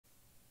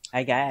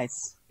Hi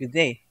guys, good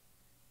day.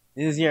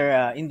 This is your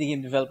indie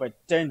game developer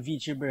turned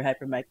VTuber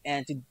Hypermike,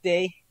 and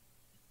today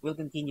we'll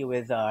continue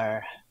with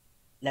our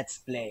Let's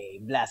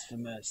Play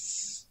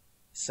Blasphemous.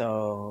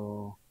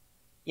 So,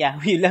 yeah,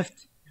 we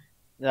left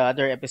the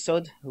other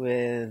episode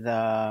with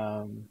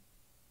a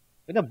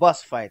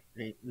boss fight.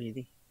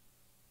 Really,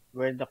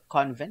 we're in the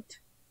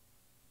convent.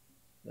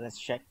 Let's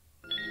check.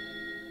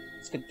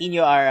 Let's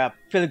continue our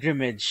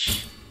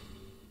pilgrimage.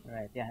 All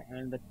right, yeah, we're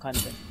in the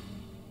convent.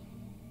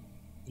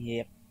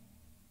 Yep,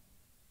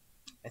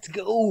 let's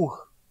go.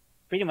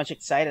 Pretty much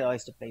excited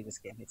always to play this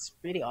game. It's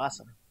pretty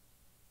awesome.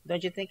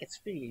 Don't you think it's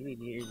really,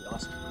 really, really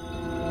awesome?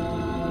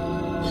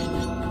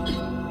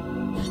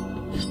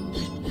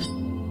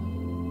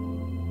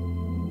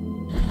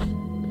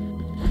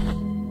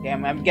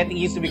 Yeah, I'm getting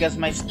used to because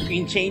my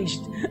screen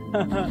changed.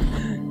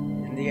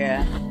 And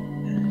yeah,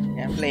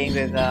 I'm playing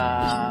with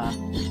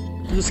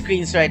two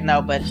screens right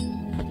now, but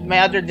my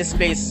other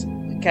display's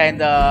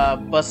kind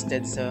of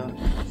busted, so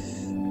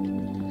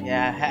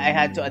yeah, I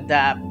had to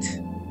adapt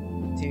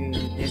to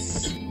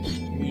this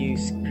new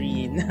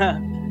screen.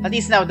 At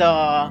least now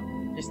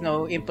there's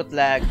no input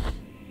lag.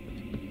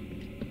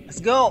 Let's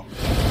go!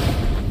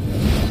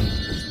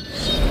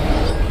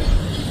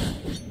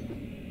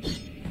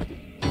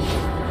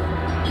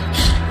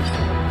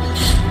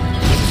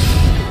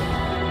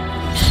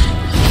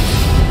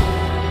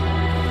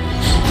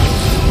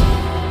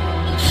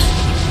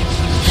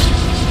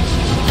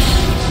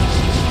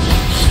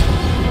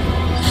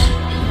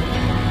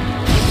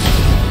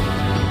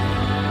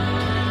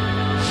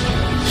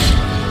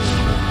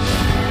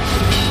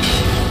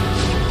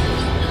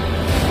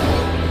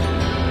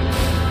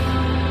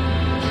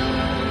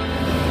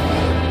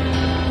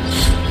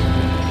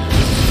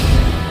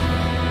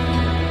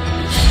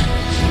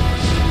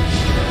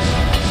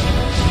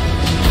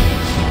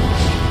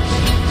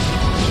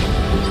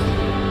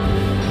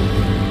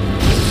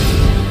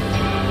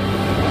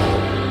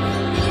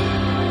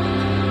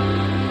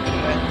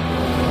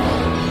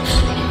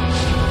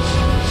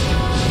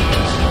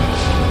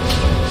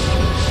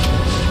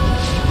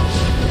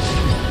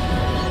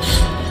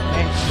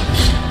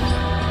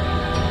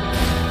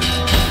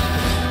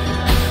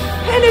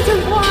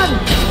 Penitent one!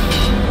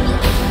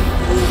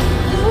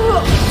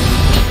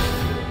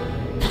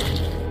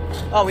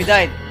 Oh, we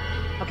died.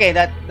 Okay,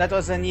 that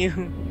was a new.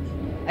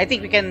 I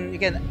think we can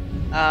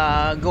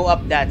go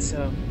up that.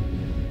 So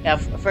yeah,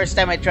 first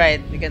time I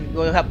tried, we can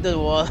go up the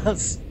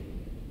walls.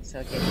 So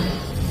okay,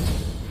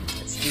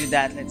 let's do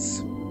that. Let's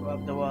go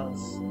up the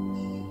walls.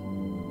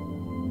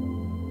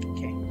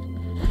 Okay,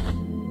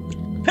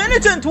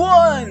 Penitent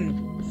one.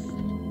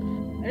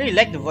 I really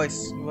like the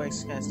voice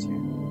cast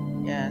here.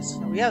 Yes,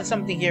 we have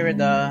something here with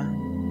the.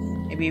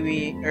 Maybe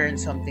we earn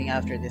something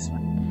after this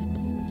one.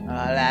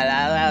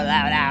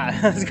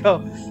 Let's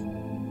go.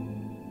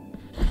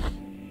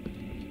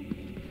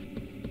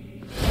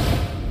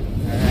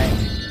 Alright.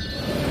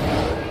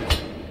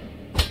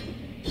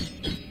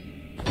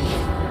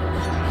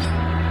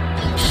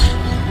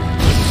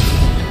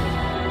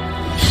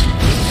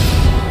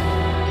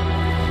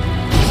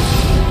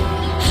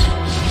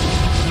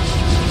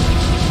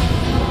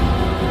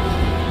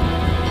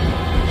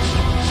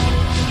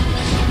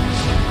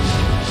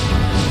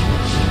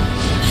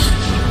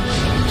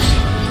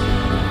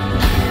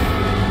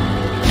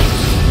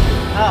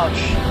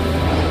 Ouch.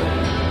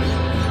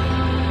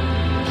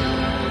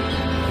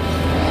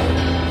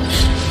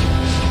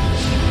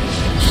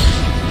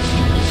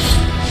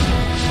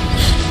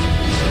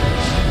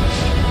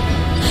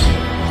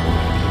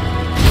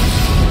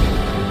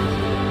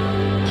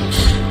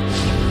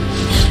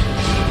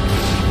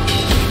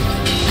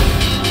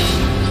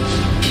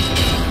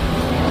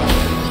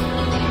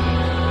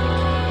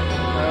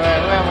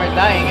 Alright, well, we're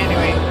dying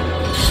anyway.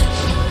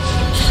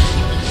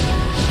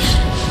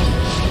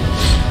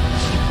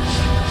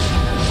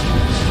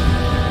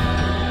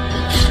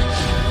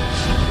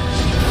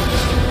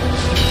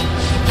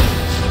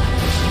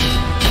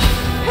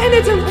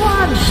 Penitent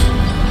one!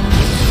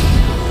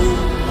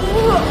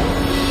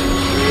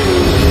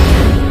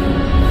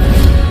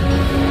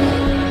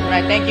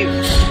 Alright, thank you.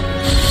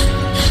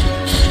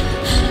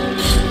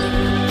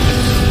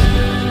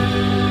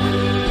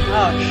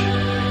 Ouch.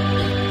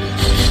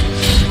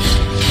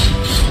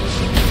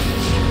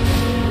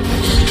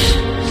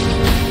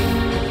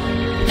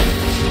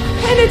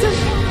 Penitent!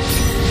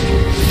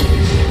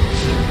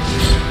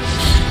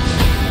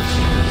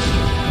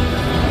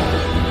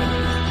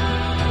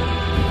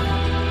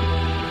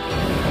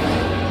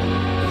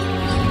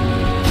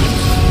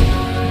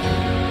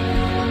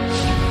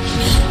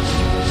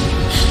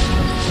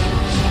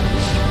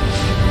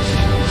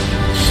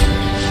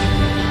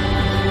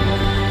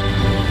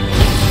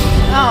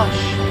 Ouch.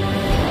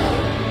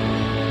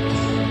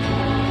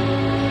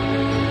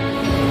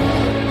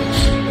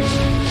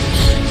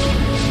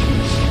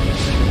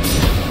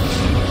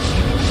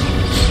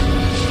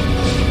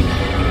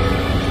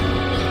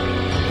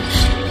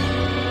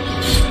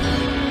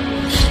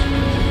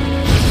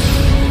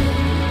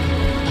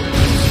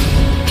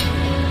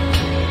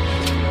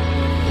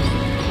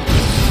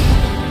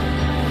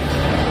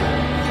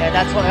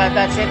 Yeah, that's what.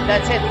 That's it.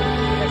 That's it.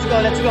 Let's go.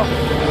 Let's go. We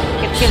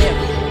can kill him.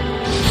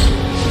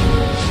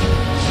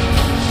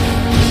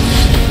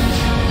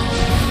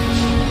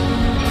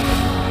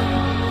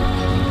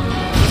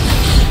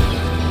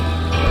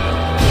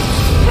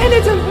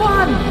 Penitent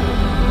one!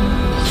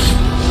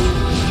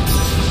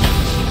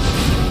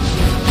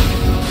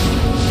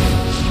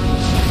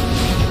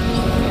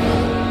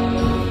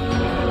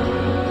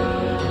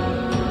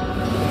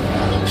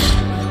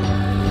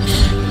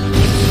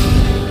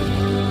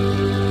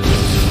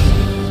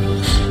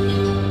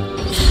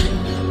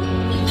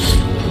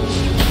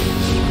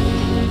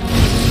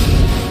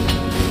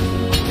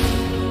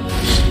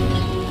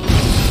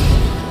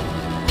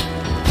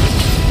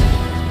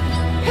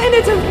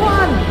 Penitent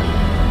one!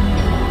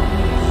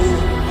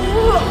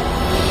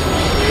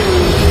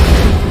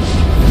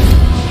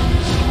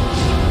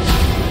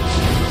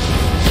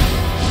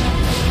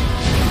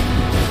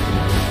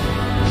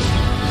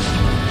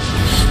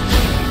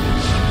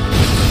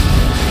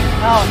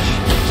 Ouch.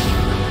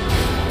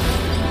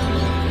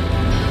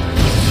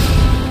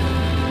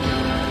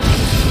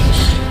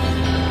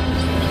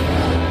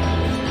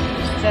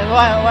 Said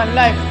one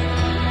life.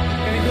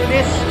 Can we do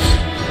this?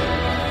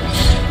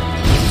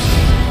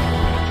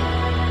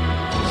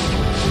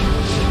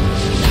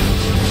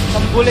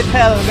 Some bullet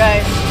hell,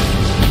 guys.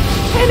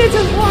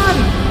 Penitent one!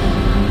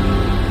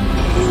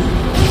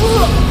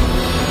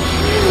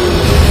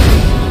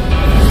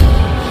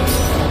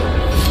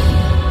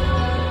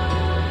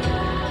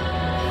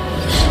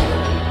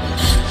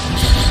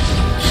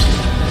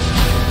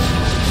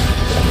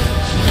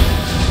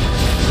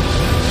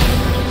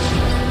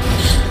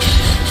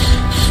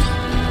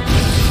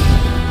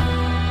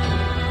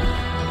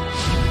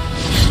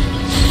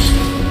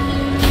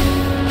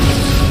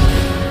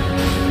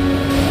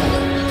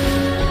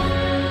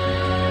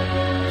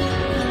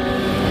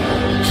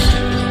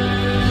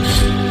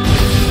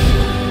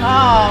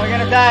 Oh, we're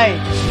gonna die.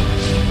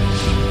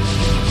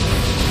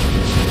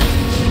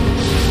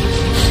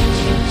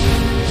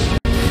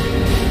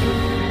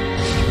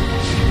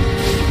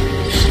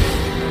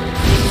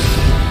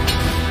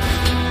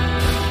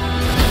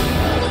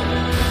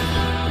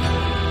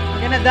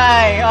 We're gonna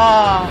die.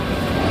 Oh.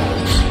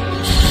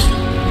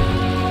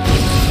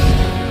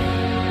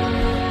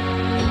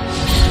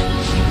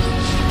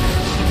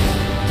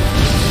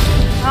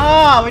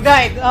 Oh, we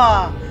died.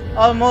 Oh,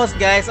 almost,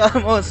 guys.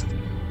 Almost.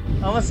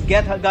 Almost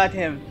got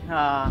him.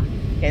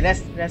 Okay,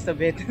 rest a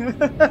bit.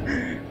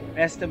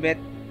 Rest a bit.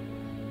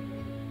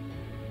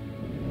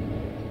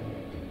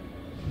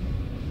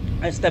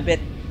 Rest a bit.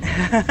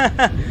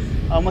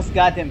 Almost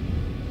got him.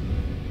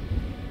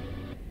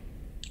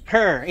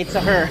 Her. It's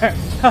a her.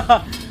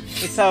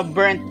 It's a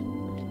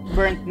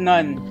burnt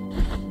nun.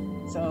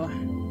 So.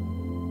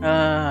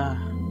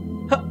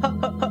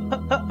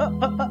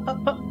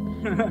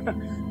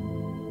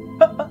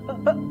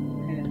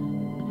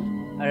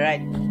 All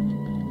right.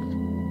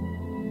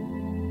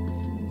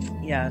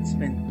 Yeah, it's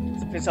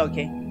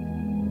okay.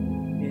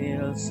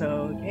 Feels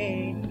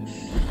okay.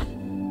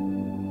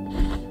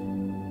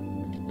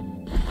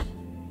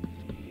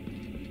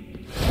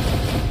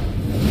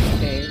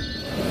 Okay.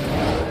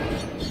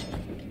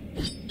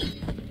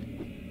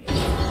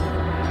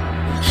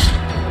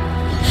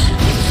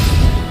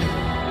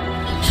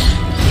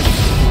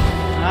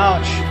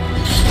 Ouch.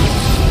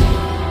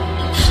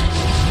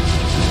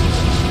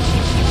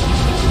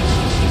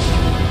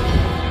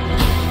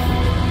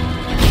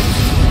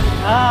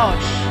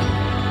 Ouch.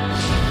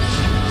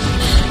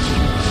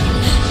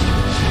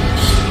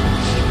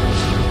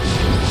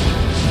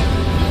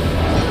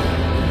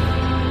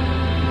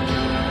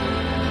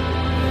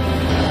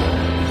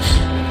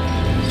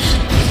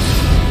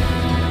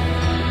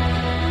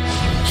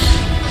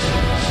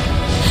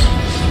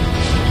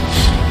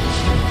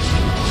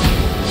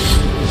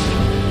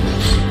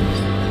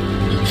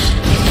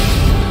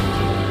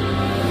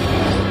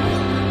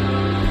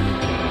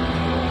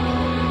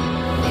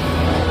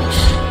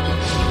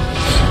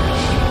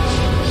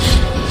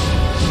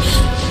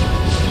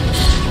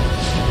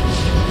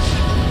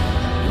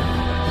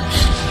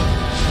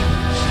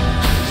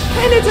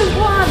 Penitent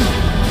one!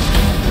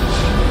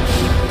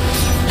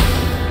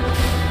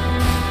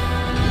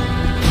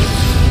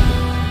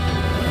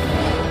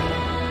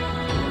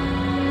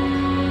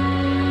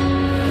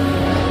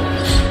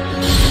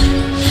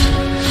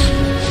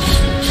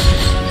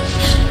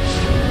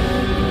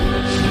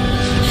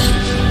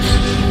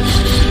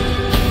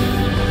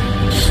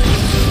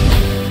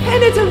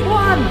 Penitent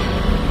one!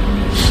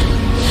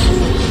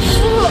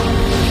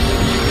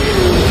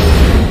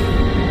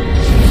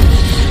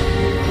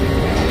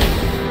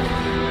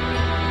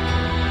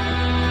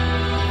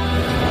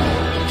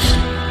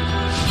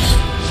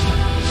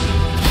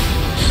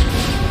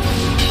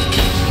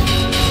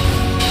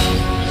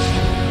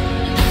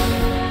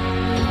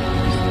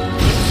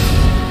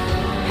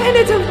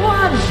 Penitent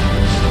one!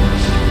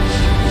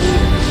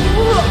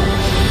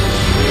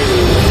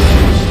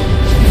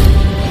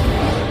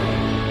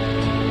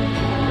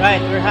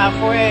 Right, we're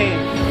halfway.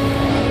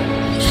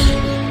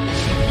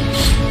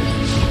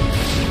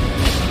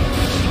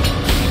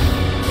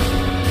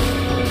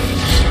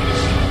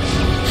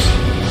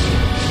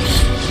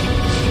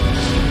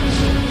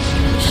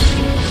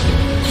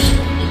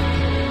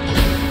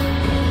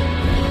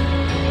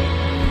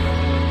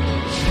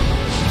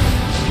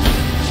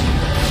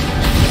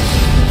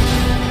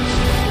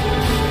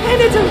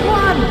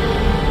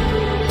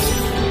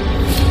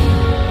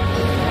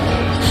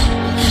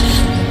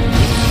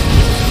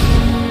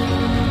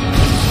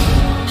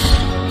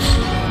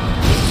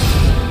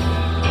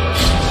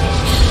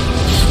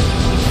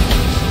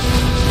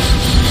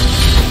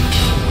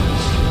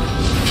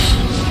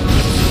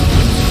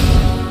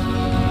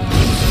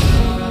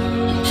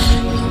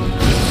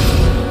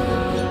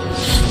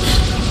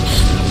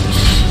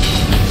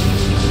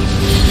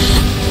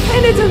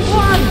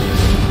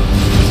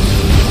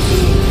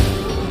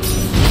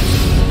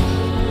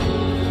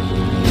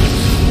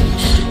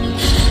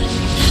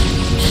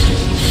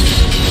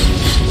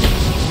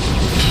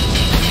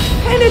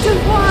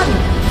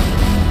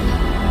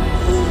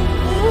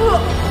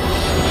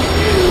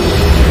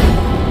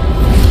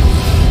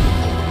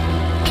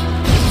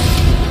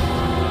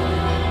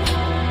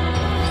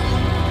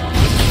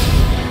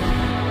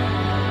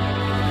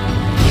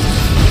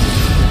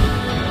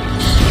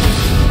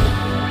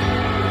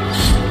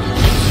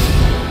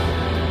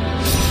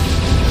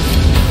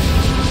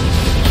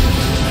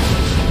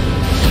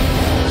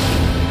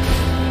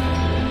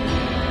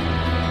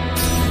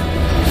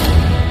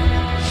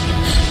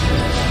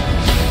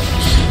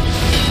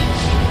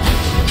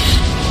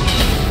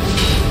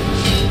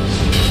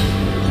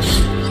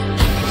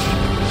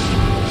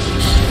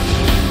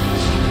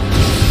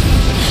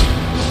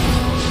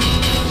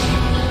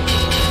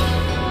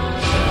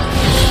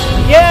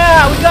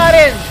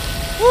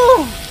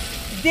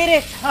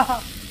 did it!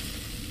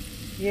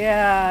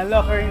 Yeah,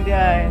 look her in the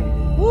eye.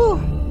 Woo!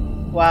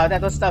 Wow,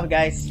 that was tough,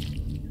 guys.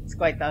 It's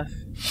quite tough.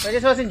 But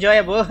this was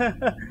enjoyable.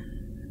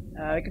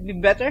 It could be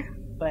better,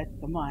 but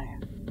come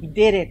on. We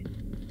did it.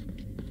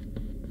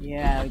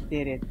 Yeah, we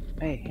did it.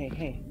 Hey, hey,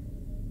 hey.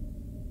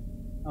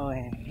 Oh,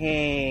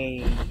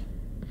 hey.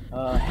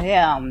 Oh,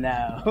 hell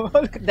no.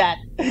 Look at that.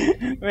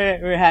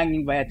 We're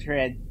hanging by a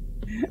thread.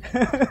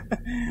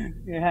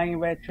 We're hanging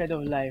by a thread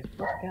of life.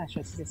 Oh gosh,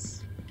 what's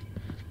this?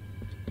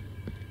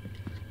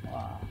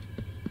 Wow.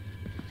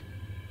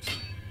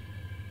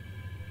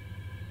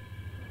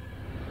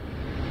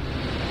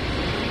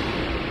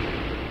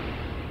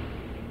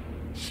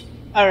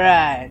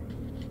 Alright.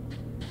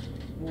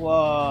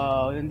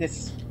 Whoa. And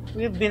this,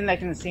 we've been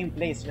like in the same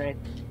place, right?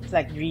 It's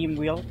like dream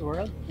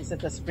world. Is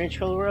it a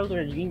spiritual world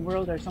or a dream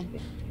world or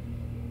something?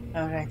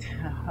 Alright.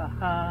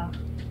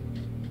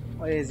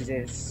 What is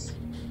this?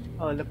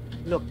 Oh,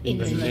 look. In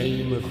the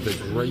name of the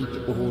great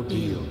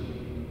ordeal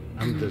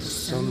and the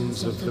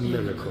sons of the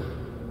miracle.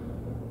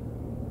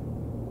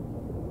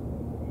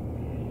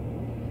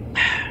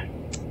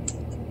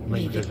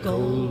 May the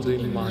gold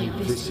in my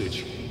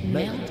visage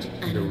melt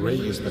and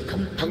erase the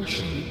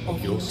compunction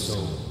of your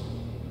soul.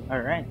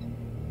 Alright.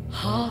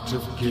 Heart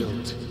of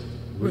guilt,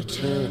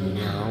 return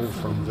now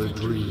from the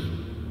dream.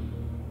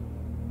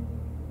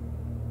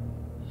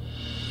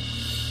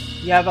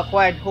 You have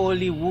acquired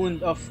holy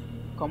wound of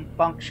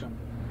compunction.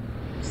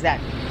 What's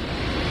that?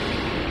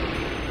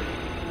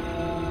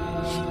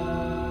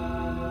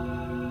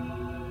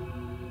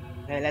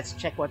 Okay, let's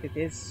check what it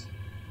is.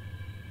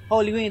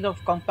 Holy wound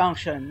of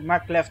compunction,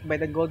 mark left by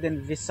the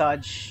golden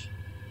visage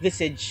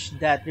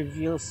that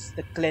reveals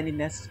the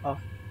cleanliness of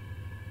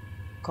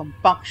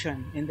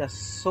compunction in the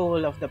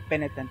soul of the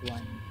penitent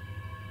one.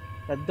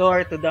 The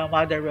door to the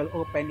mother will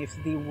open if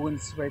the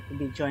wounds were to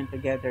be joined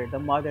together. The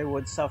mother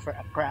would suffer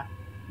a crack.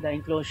 The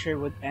enclosure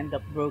would end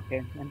up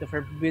broken, and the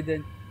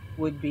forbidden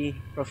would be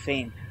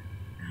profaned.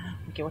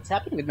 Okay, what's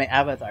happening with my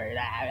avatar?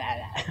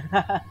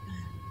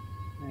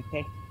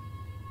 Okay.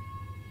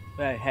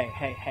 Well,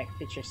 hey,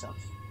 fix yourself.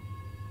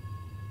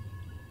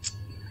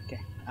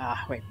 Okay.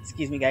 Wait,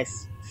 excuse me,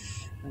 guys.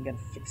 I'm gonna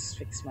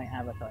fix my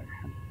avatar.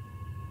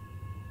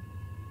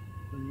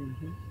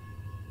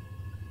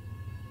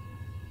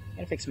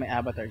 I'll fix my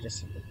avatar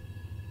just a bit.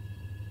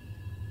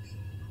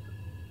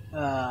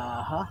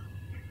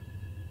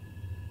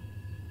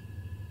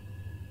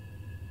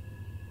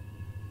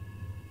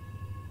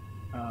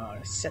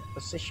 Set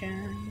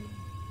position.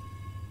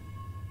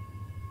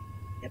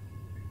 Yep.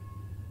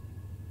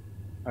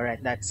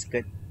 Alright, that's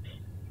good.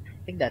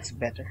 I think that's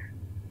better.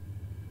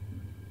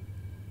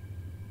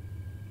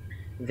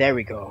 There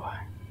we go.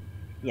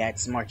 Yeah,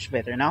 it's much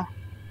better now.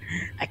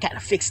 I kind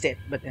of fixed it,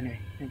 but anyway.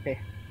 Okay.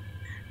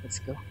 Let's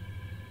go.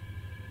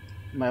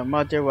 My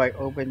mother will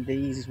open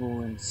these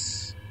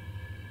wounds.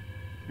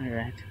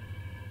 Alright.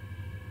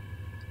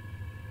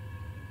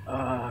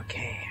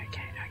 Okay,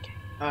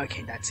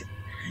 that's it.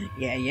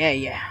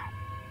 Yeah.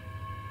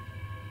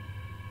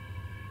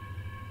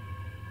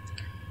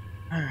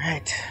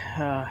 Alright,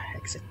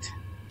 exit.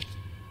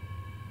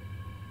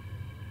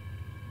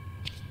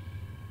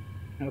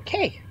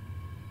 Okay.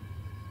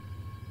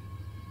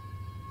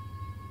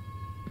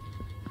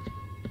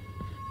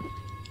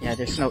 Yeah,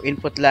 there's no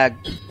input lag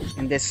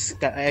in this.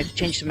 I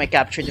changed my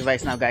capture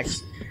device now,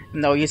 guys.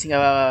 I'm now using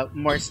a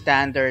more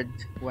standard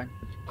one.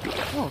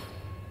 Oh.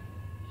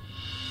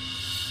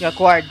 You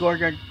acquired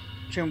Gordon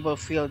Trimble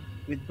Field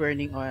with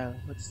burning oil.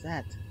 What's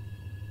that?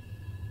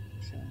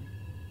 So,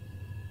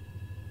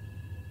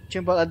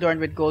 Trimble adorned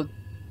with gold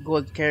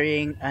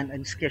carrying an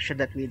inscription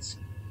that reads,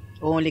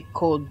 "Only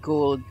cold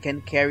gold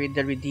can carry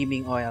the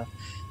redeeming oil."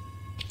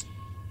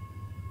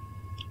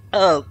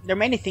 Oh, there are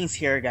many things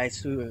here,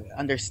 guys, to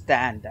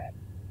understand that.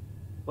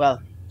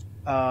 Well,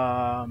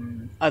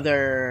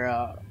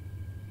 other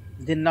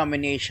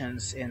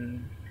denominations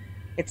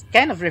it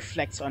kind of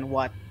reflects on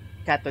what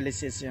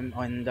Catholicism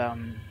and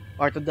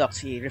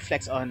Orthodoxy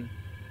reflects on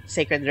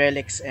sacred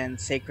relics and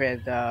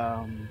sacred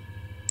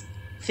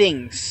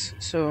things.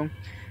 So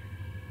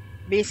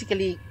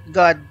basically,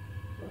 God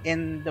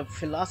in the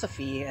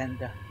philosophy and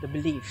the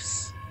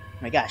beliefs.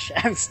 Oh my gosh,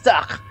 I'm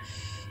stuck.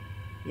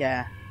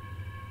 Yeah.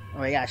 Oh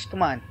my gosh,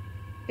 come on.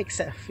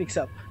 Fix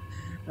up.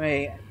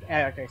 My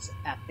character's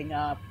acting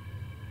up.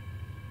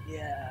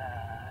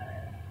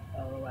 Yeah.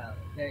 Oh well,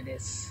 there it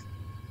is.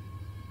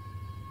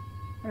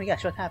 Oh my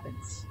gosh, what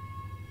happens?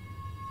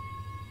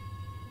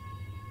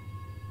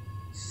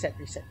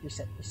 Reset. Oh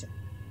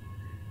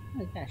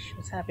my gosh,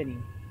 what's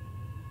happening?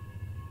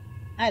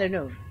 I don't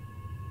know.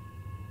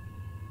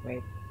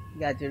 Wait,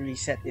 got to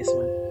reset this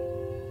one.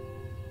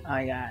 Oh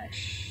my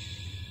gosh.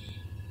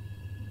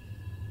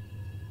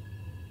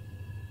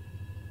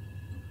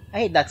 I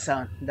hate that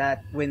sound,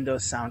 that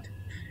Windows sound.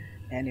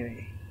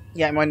 Anyway,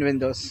 yeah, I'm on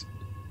Windows.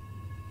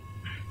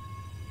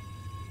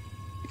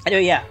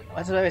 Anyway, yeah,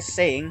 that's what I was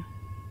saying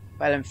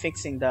while I'm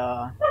fixing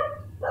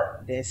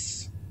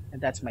this, and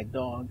that's my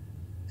dog.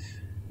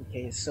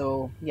 Okay,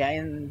 so yeah,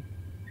 in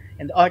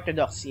the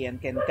Orthodoxy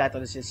and in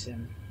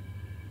Catholicism,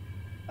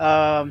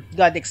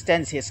 God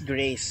extends His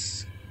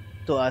grace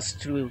to us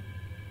through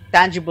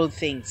tangible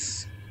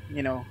things,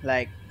 you know,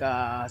 like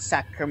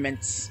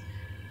sacraments.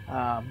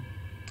 Um,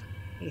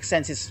 he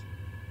extends His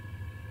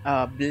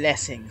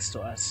blessings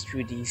to us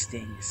through these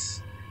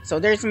things. So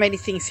there's many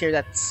things here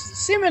that's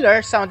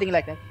similar, sounding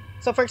like that.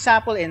 So, for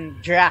example, in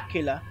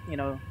Dracula, you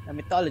know, the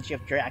mythology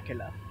of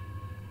Dracula,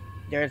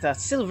 there's a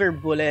silver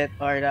bullet,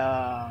 or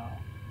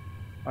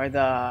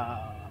the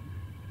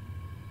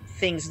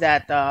things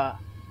that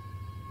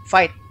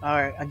fight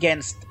are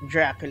against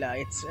Dracula.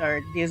 It's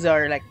or these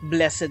are like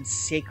blessed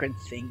sacred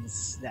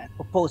things that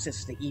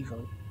opposes the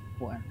evil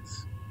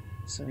ones.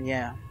 So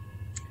yeah,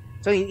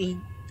 so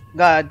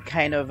God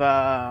kind of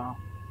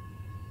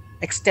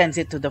extends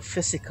it to the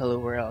physical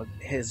world.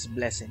 His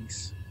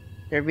blessings,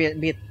 they're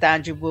be it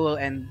tangible,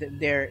 and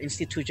they're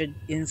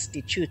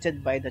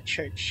instituted by the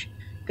church.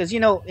 Because you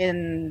know,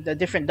 in the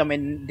different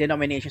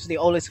denominations, they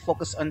always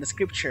focus on the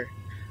scripture,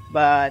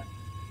 but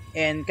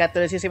in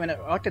Catholicism and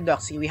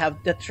Orthodoxy, we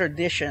have the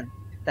tradition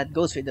that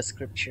goes with the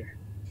scripture.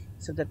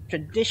 So the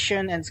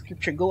tradition and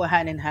scripture go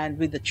hand in hand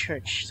with the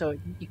church. So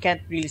you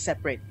can't really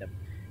separate them,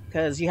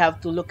 because you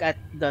have to look at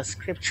the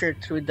scripture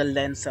through the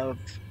lens of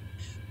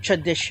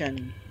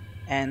tradition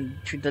and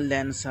through the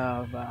lens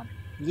of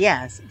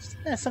yeah,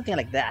 something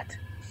like that.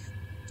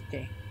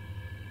 Okay.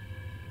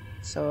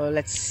 So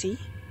let's see.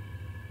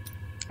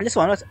 This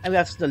one, I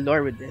have the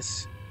lore with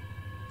this.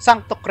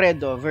 Sancto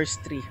Credo, verse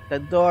 3. The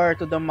door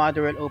to the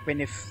mother will open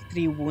if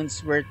three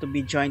wounds were to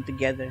be joined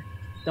together.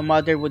 The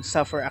mother would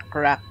suffer a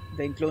crack,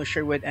 the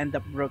enclosure would end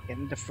up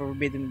broken, the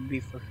forbidden would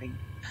be profaned.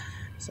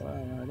 So,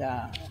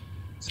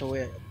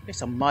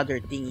 there's a mother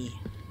thingy.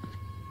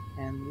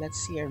 And let's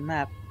see our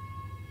map.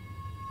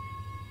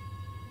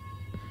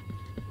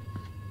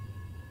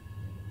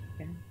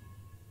 Okay.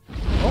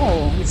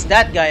 Oh, it's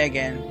that guy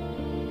again.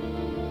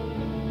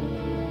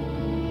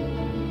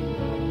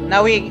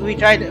 Now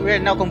we're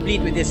now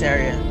complete with this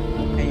area.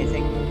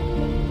 Anything?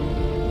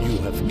 You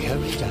have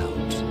carried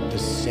out the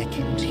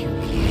second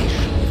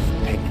humiliation of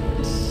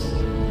penance.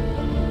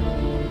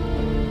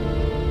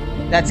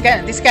 That's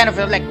kind of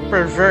like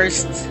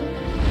perverse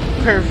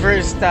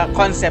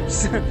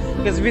concepts,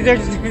 because we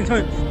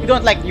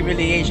don't like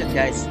humiliation,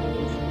 guys.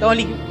 The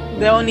only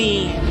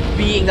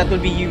being that will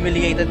be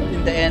humiliated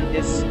in the end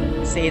is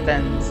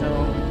Satan. So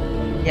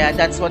yeah,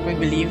 that's what we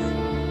believe.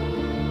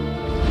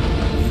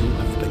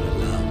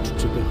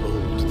 To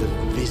behold the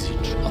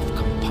visage of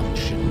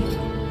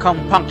compunction.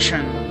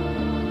 Compunction.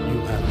 You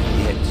have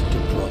yet to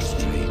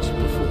prostrate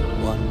before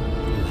one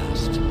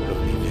last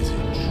holy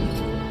visage.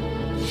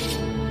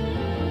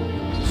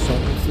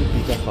 Sorrowful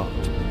be the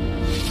heart.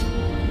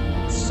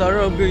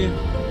 Sorrow be.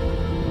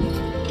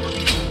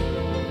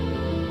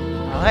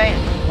 Okay.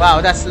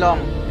 Wow, that's long.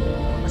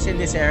 What's in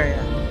this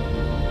area?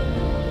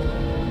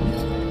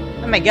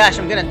 Oh my gosh,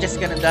 I'm just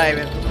gonna die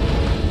with.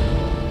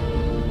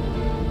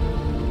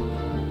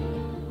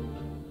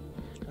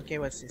 Okay,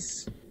 what's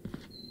this?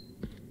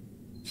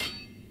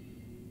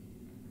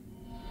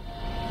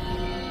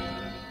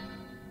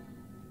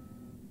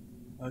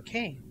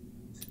 Okay,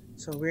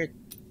 so we're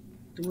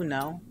 2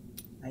 now,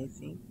 I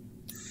think.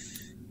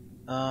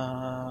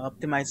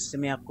 Optimizes the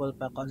mea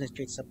culpa,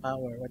 concentrates the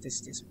power. What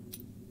is this?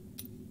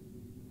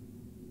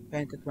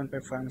 Penitent one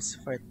performs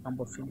for it,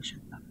 combo finish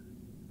attack.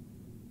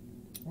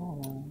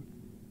 Oh.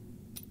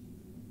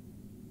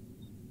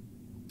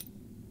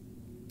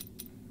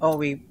 Oh,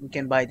 we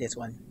can buy this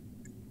one.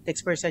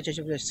 Takes percentage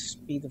of the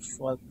speed of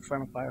fall,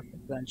 perform a powerful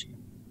plunge.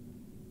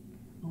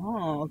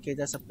 Oh, okay,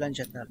 that's a plunge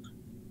attack.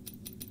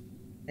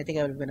 I think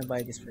I'm gonna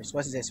buy this first.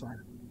 What's this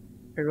one?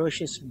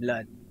 Ferocious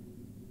Blood.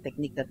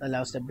 Technique that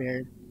allows the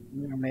bear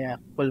mea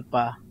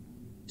culpa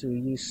to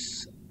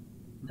use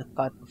the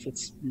cut of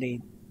its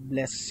blade,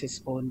 bless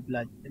his own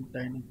blood, and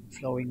turn into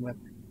flowing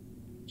weapon.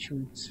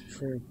 Shoots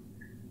for.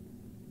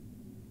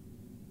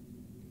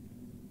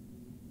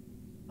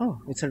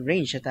 Oh, it's a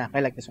ranged attack. I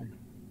like this one.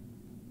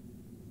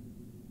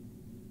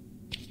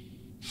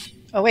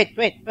 Oh, wait.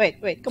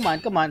 Come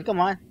on.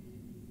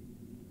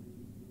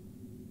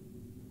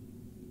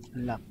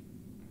 Unlock.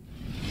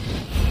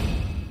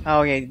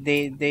 Oh, okay.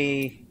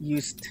 They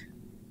used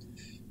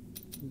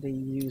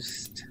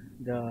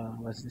the,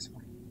 what's this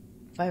one?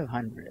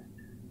 500.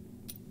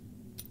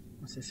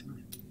 What's this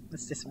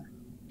one?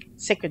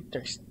 Sacred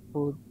Thirst.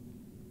 Food.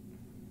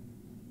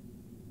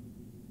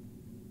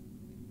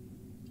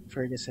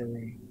 Furthest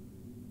away.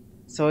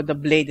 So the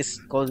blade is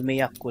called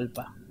mea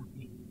culpa.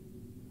 Okay.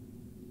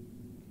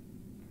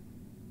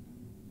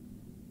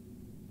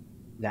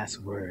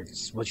 Last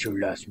words. What's your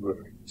last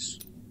words?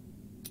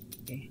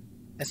 Okay.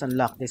 Let's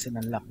unlock this and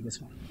unlock this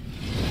one.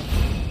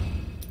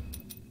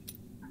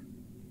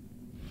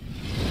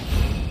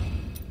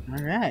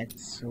 Alright,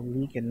 so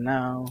we can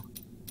now.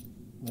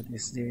 What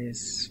is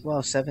this?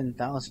 Wow,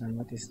 7,000.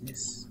 What is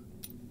this?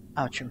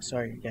 Ouch, I'm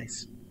sorry,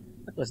 guys.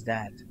 What was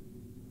that?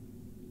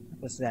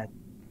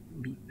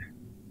 Beep.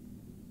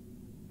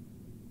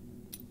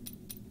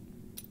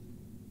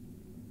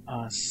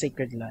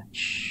 Sacred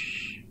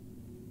Lunch.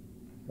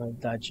 While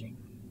dodging.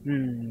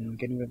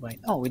 Can we buy?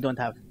 Oh, we don't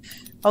have.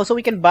 Oh, so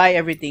we can buy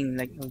everything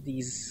like of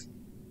these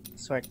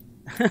sort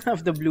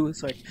of the blue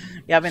sort.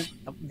 We haven't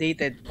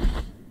updated.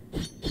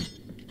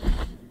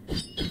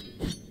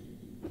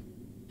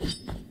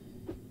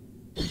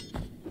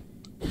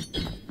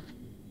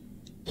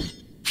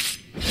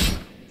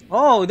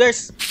 Oh,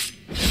 there's.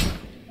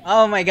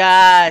 Oh my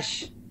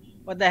gosh!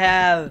 What the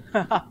hell?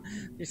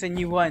 There's a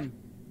new one.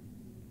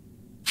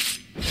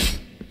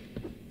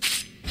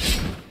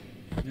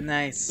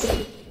 Nice.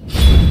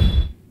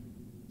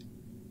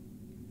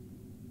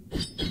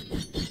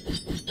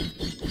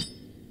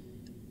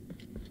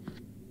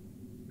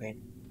 Wait,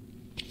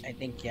 I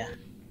think yeah.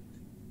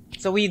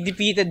 So we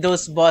defeated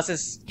those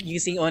bosses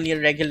using only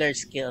regular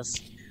skills.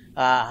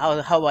 How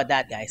about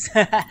that, guys?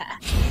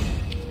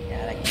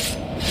 Yeah, like that.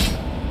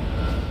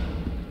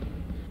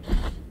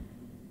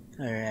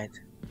 All right.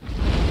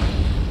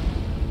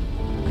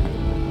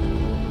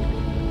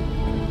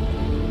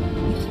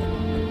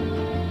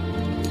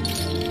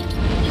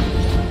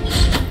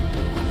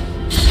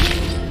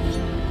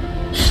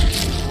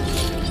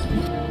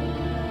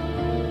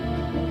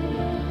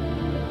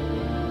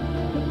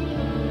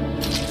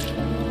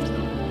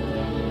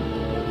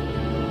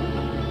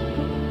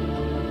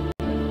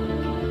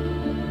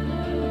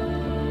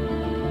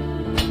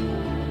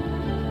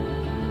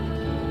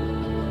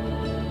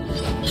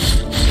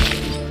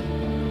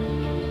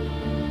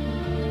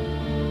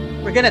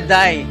 We're gonna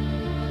die.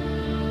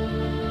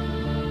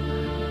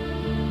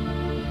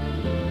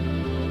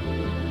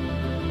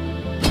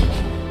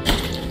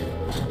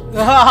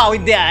 Oh, we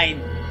died.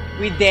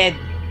 We dead.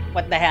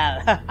 What the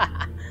hell?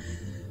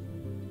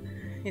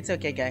 It's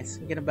okay, guys.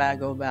 We're gonna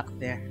go back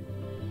there.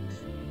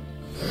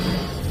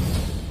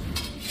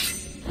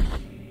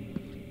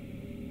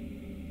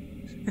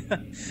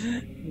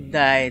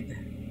 Died.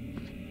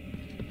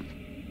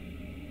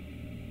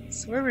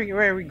 So where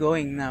are we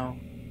going now?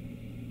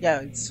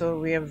 Yeah, so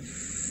we have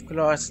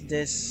crossed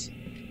this.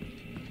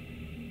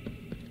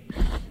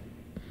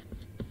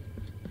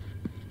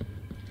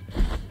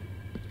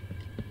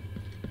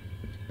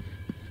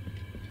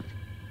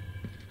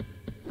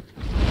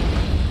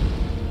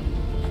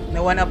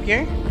 No one up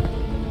here?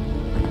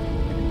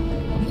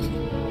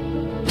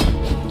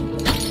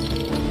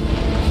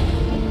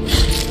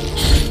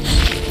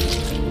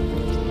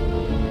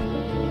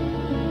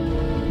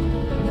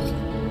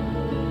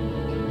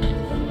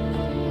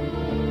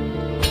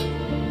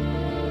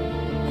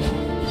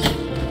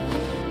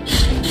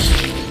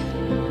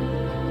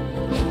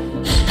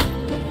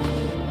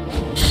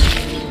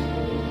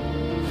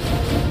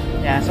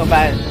 So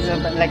bad.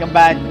 It's like a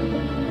bad.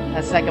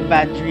 That's like a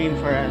bad dream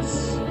for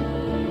us.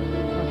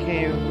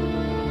 Okay.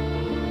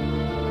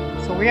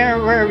 So where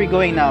are we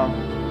going now?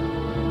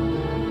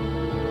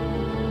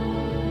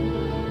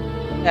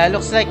 Yeah, it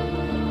looks like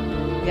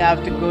we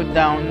have to go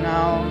down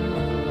now.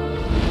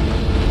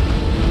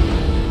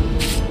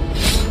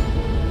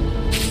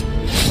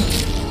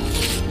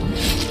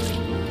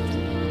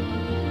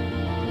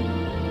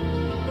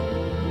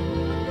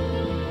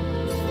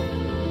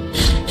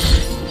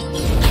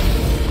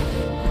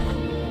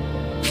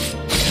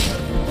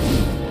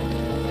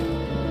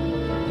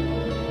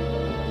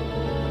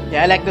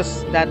 Yeah, I like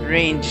that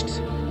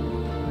ranged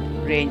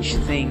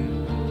thing.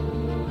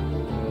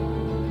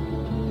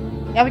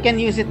 Yeah, we can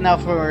use it now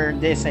for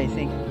this, I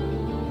think.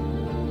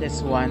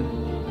 This one.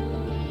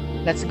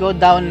 Let's go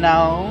down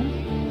now.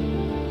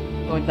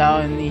 Go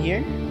down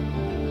here.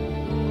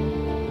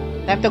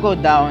 Time to go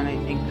down, I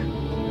think.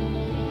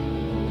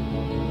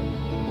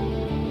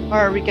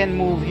 Or we can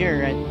move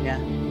here, right? Yeah.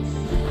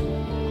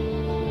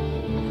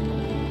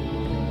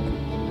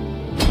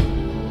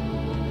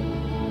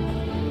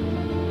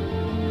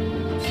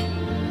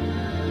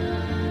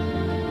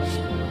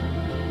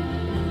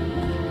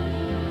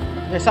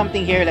 There's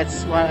something here.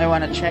 I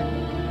want to check.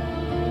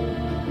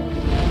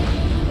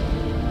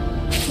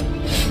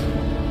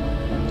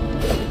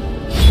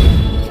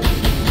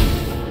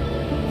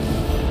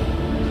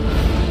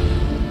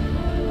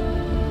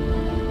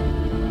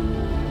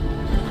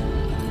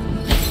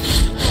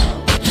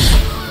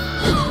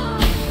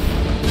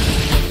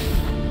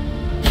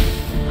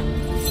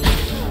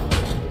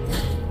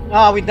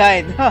 Oh, we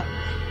died.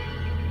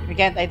 We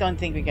can't. I don't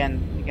think we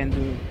can. We can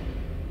do.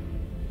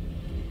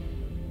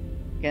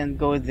 Can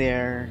go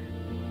there.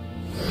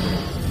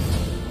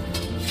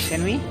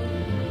 Can we?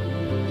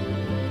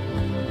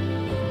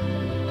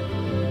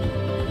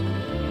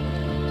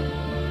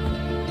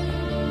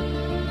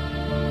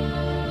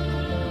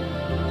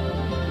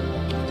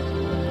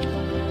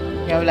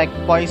 We have like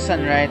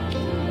poison, right?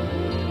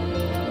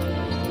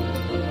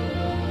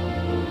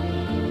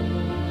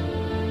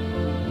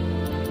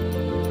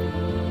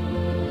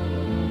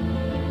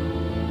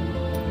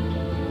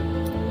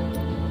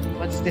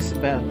 What's this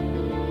bell?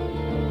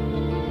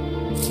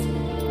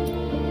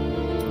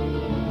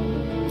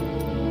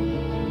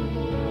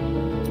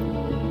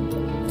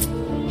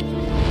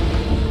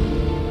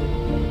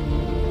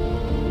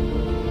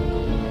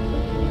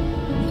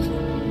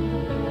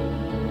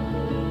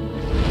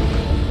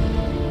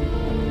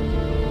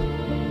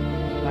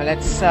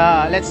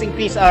 let's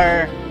increase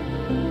our.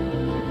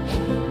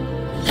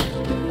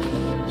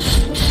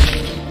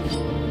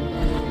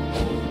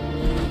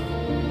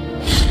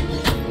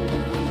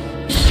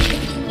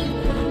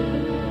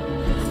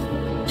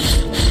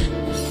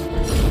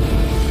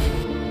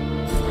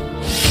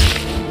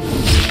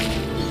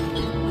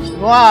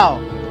 Wow.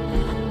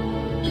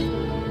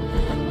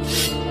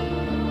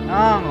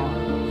 Oh,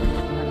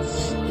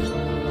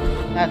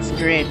 that's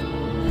great.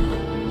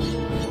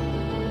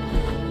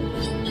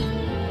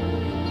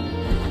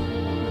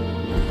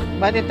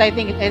 But I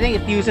think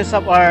it uses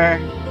up our.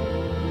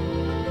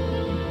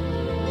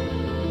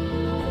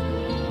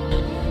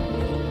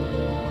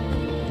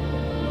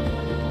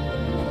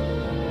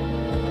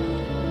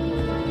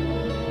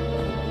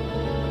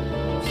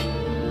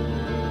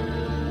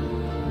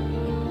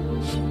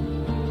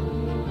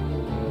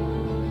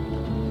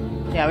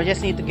 Yeah, we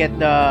just need to get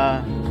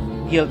the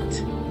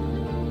guilt.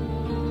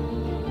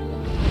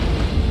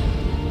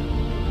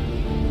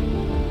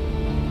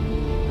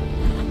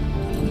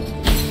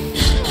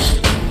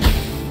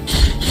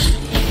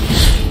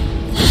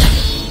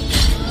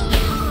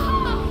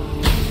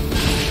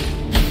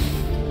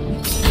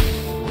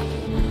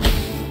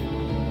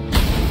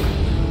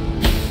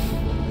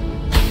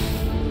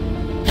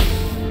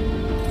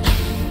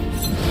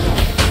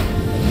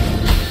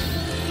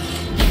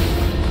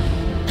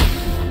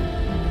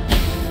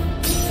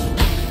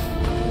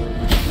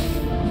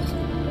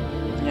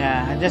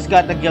 Just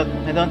got the guilt.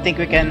 I don't think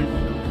we can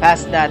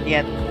pass that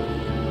yet.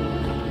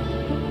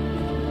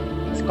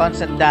 It's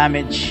constant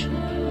damage.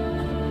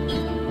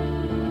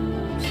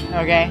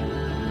 Okay.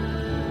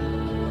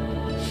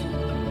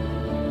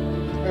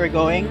 Where are we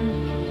going?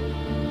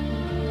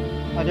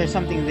 Oh, there's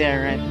something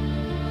there, right?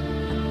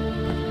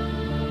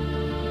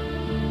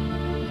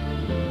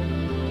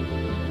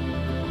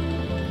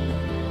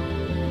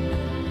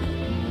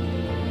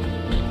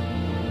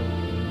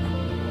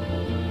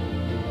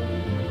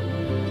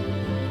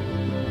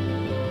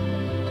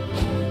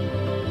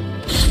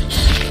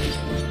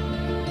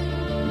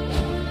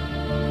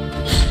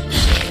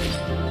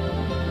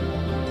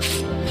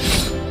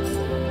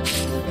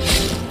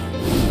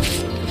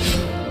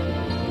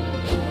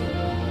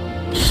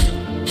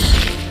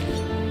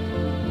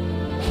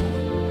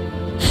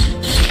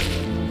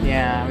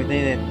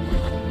 Did it.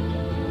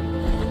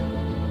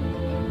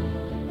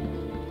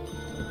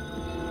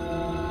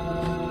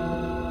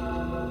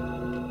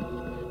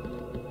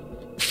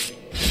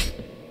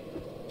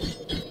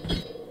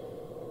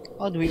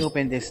 How do we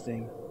open this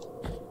thing?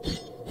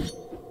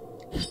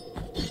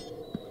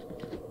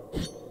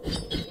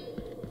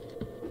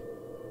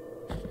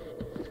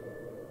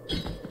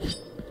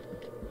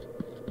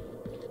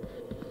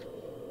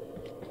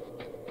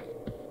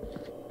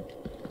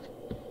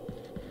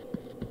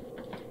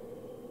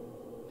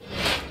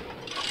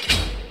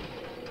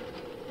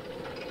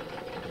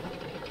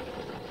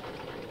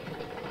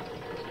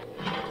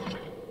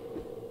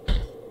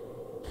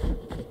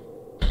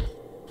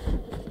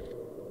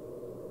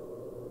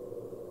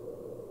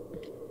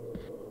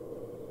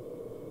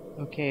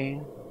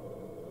 Okay.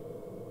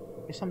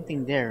 There's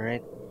something there,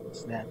 right?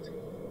 What's that?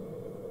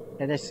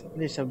 Yeah,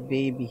 there's a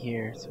baby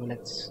here, so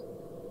let's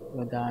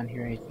go down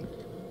here, I think.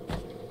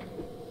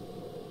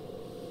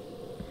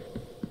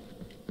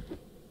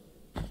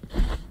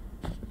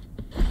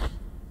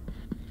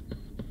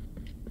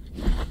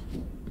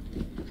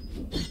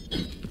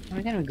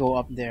 Why can't we go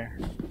up there?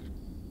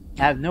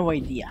 I have no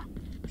idea.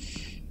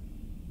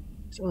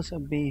 There's also a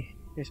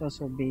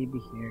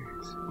baby here.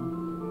 So.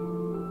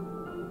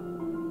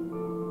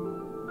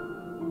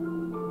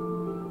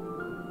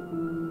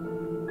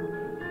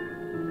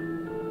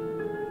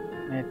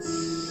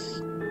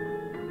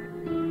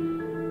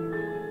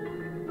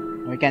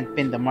 We can't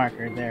pin the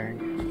marker there.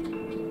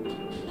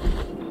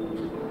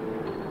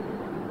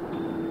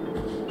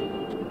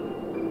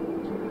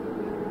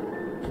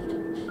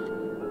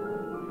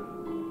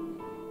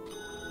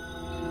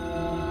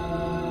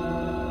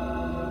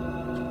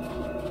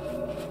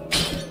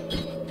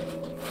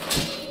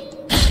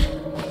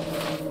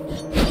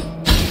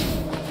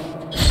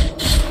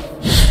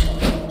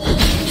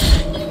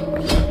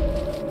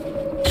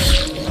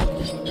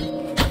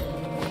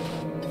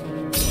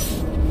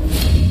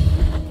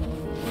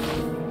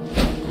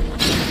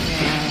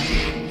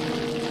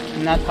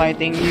 Not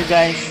fighting you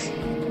guys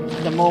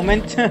at the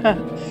moment.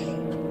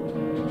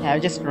 Yeah,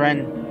 just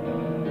run.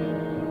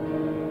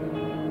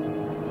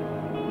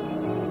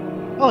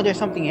 Oh, there's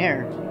something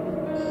here.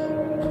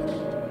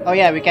 Oh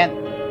yeah, we can't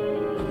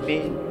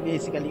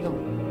basically. Oh,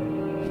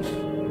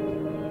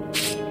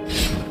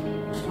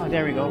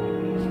 there we go.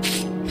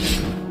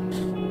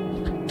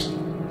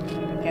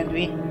 Can't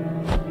we?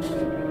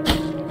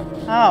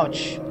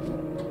 Ouch!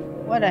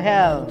 What the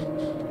hell?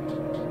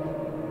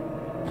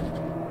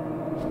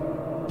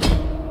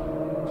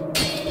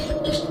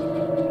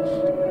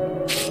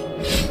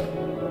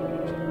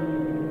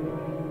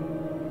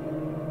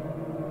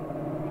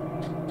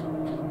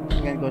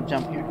 Go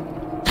jump here.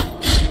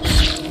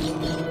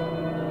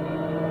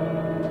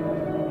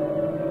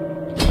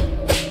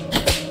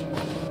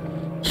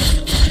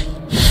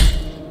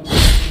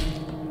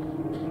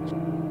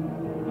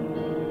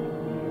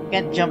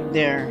 Can't jump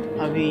there.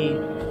 I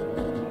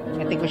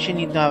think we should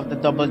need to have the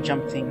double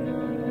jump thing.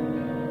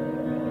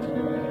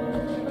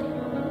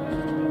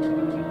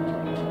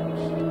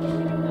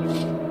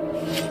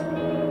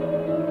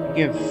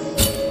 Give.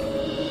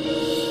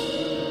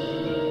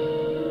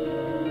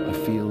 I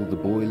feel the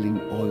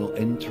boiling oil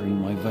entering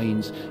my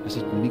veins as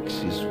it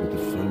mixes with the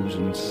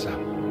frozen sap.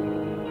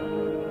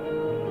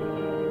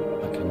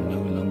 I can no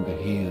longer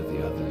hear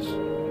the others,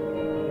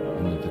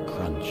 only the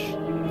crunch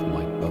of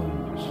my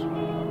bones,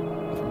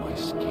 of my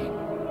skin.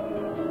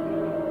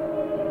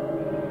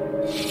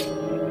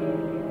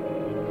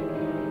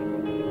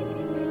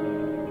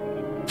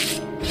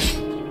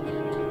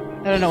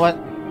 I don't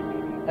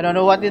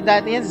know what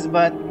that is,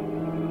 but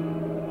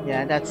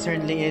yeah, that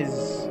certainly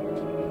is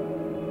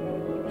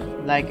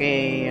like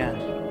a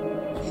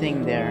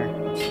thing there.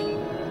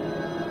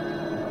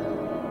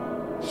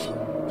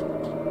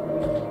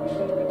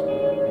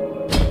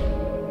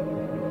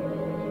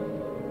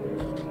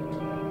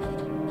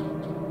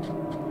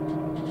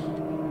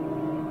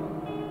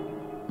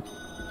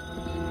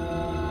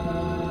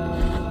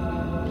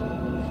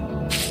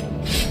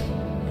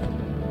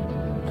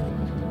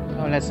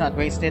 Oh, let's not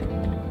waste it.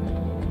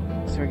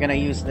 So we're gonna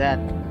use that.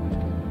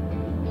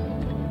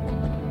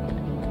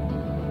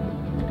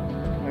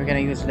 We're gonna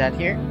use that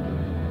here.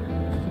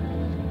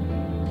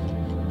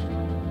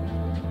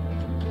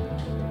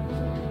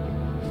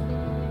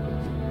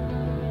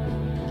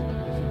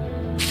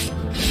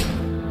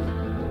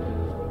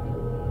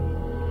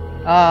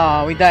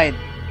 Ah, we died.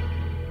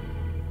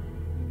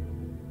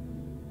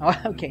 Oh,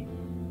 okay.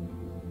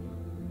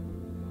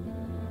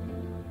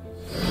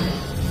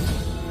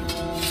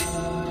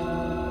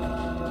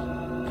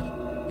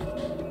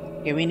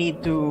 Okay, we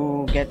need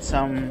to get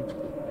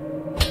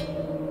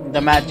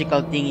the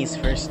magical thingies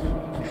first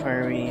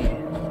before we...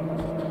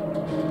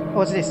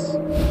 What's this?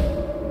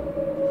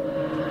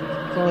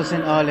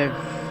 Frozen olive.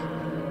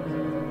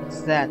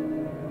 What's that?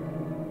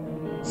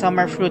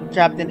 Summer fruit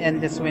trapped in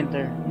endless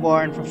winter,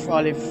 born from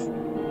olive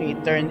tree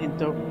turned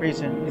into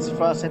prison. Its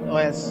frosted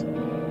oils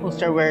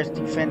booster wears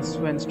defense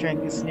when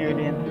strength is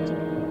nearly ended.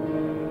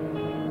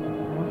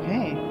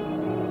 Okay.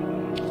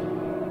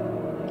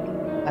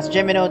 As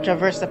Gemino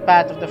traversed the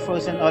path of the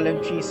frozen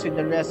olive trees with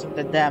the rest of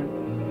the damned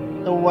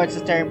towards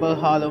the terrible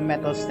hollow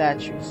metal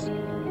statues,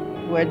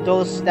 where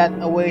those that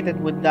awaited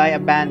would die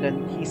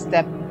abandoned, he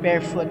stepped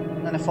barefoot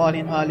on a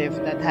fallen olive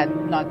that had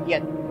not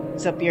yet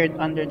disappeared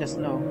under the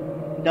snow.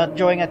 Without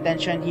drawing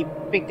attention, he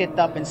picked it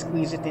up and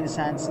squeezed it in his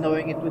hands,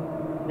 knowing it would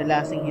be the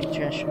last thing he'd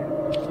treasure.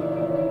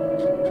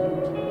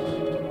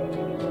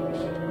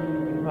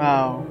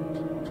 Wow.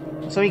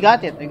 So we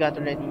got it. We got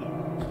it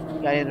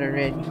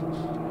already.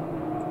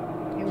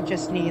 We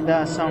just need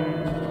some...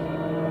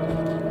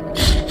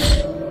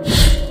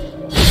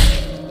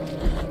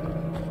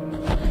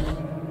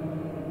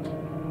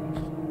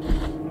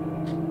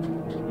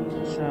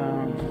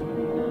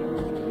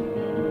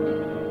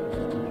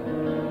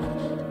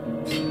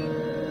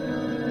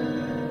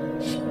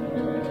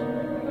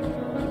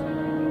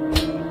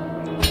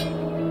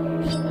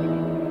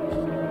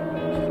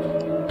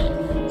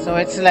 So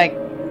it's like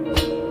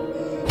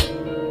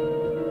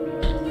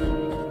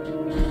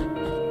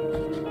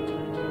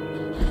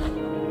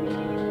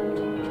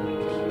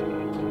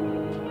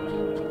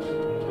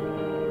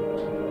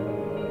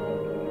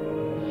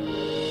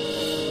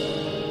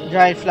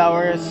dried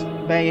flowers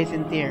bathed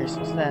in tears.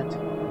 What's that?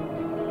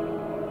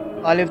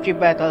 Olive tree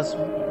petals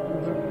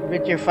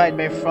vitrified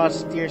by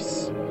frost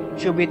tears.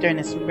 True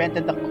bitterness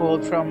prevented the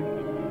cold from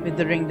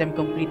withering them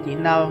completely.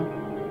 Now,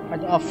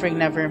 the offering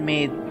never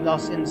made,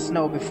 lost in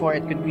snow before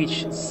it could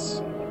reach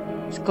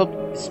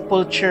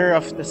sepulture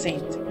of the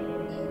saint.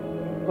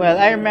 Well,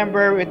 I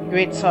remember with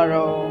great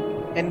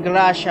sorrow, and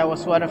Gracia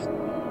was one of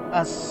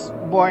us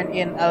born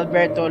in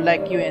Alberto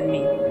like you and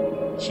me.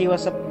 She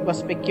was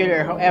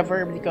peculiar,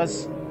 however,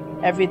 because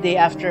every day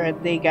after a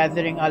day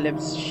gathering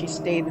olives, she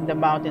stayed in the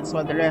mountains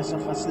while the rest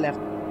of us left.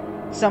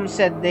 Some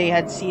said they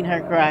had seen her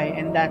cry,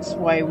 and that's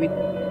why we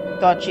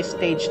thought she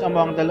staged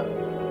among the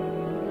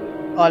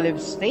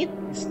olive stayed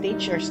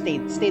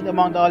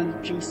among the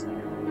olive trees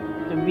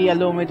to be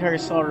alone with her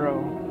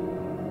sorrow.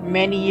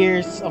 Many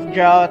years of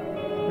drought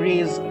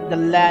raised the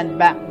land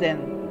back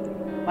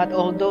then, but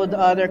although the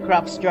other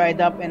crops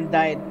dried up and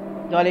died,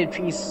 the olive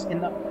trees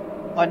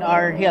on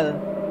our hill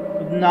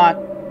did not.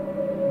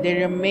 They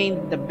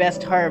remained the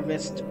best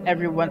harvest to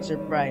everyone's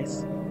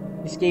surprise.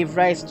 This gave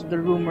rise to the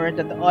rumor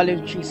that the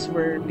olive trees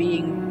were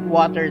being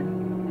watered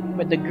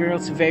by the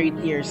girl's very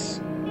tears.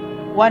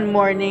 One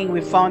morning, we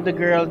found the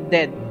girl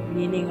dead,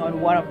 leaning on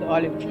one of the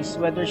olive trees.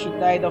 Whether she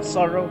died of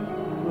sorrow,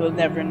 we'll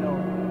never know.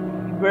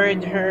 We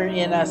buried her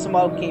in a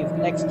small cave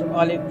next to the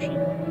olive tree,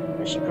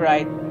 where she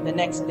cried. The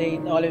next day,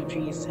 the olive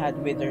trees had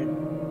withered.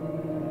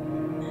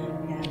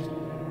 Yeah.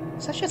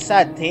 Such a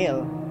sad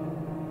tale.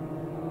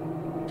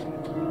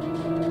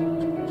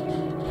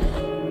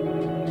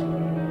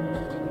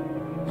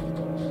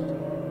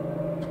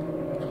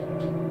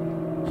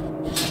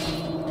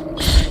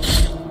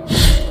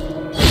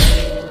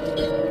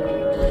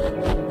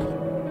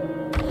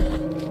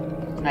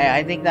 I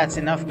I think that's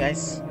enough,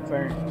 guys.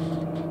 For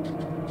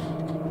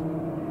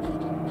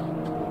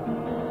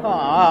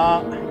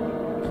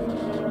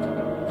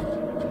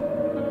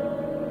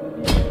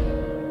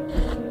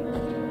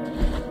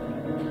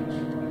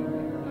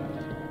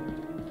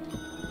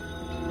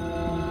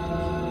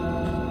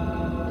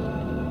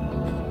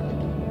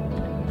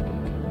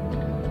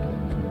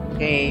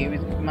okay, we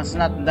must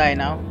not die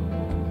now.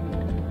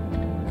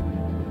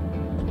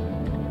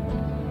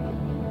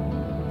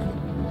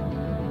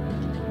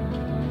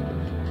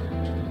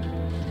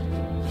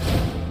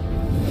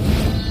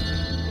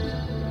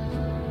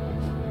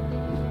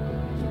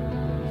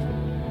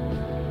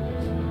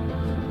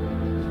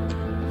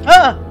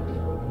 Ah!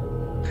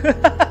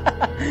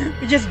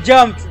 We just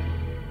jumped.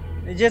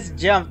 We just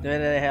jumped.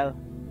 What the hell?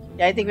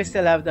 Yeah, I think we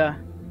still have the.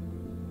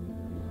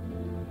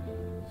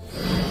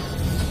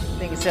 I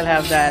think we still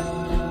have that.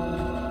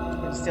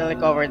 We'll still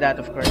recover that,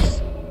 of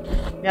course.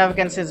 Yeah, we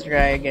can still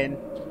try again.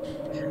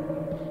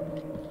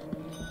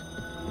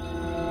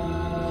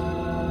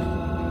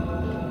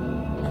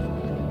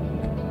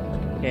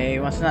 Okay,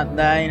 we must not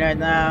die right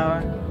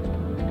now.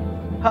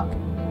 Ha!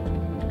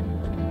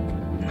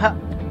 Ha!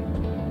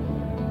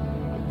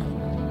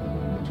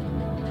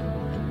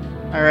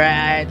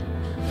 Alright.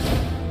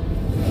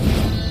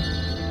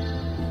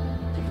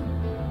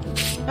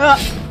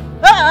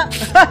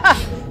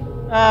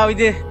 Oh, we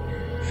did.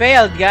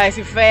 Failed, guys.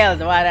 We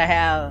failed. What the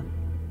hell?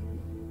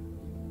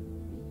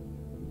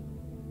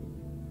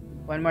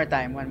 One more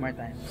time. One more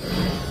time.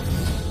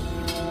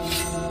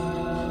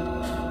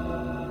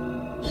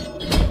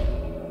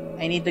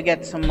 I need to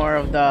get some more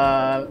of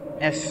the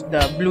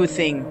blue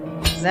thing.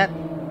 Is that?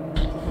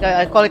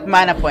 I call it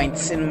mana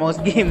points in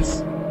most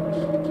games.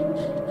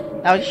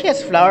 Now she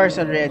has flowers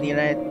already,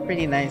 right?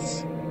 Pretty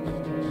nice.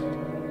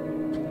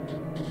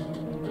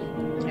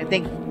 I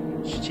think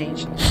she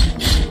changed.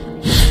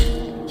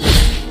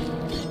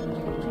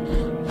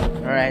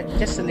 Alright,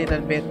 just a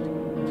little bit.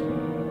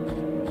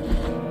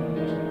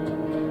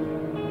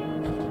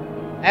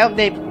 I hope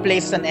they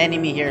placed an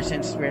enemy here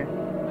since we're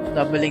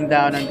doubling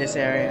down on this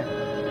area.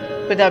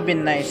 Could have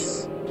been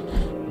nice.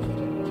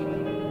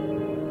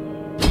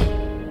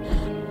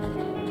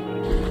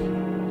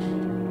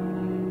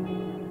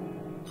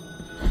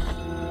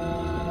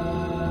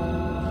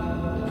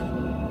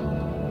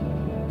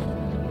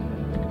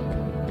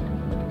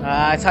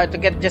 It's hard to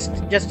get just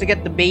to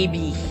get the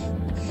baby.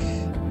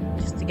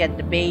 Just to get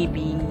the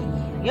baby.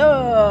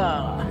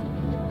 Yeah.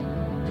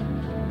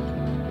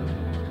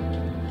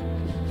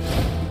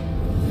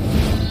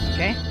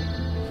 Okay.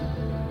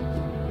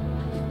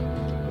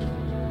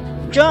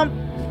 Jump.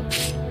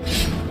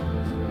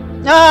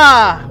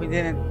 Ah, we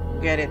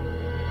didn't get it.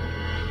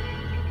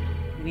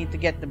 We need to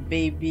get the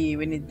baby.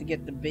 We need to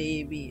get the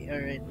baby. All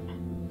right.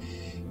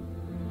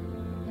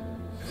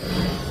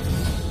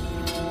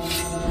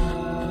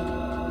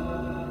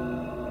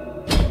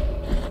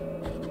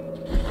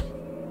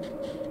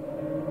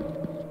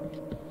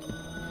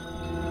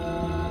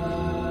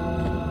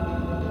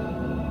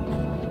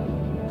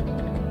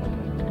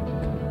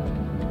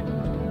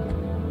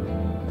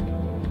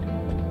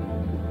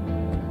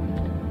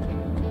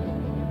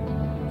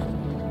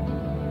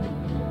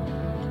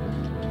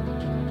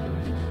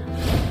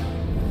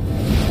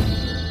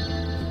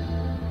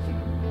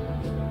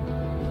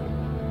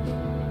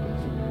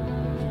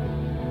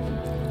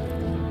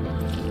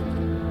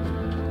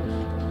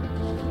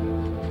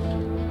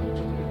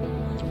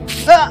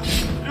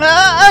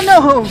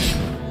 No!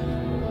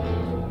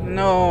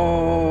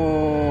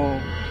 No!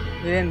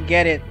 We didn't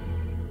get it.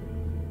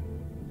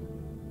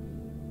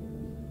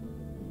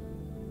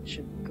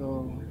 Should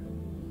go.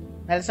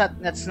 That's not.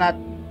 I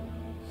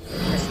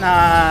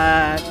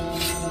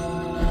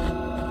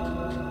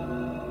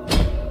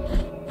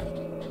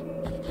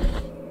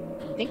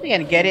think we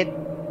can get it.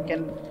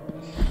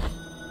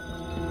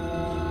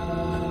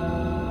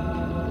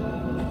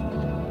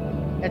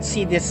 Let's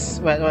see this.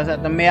 What was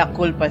that? The mea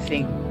culpa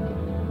thing.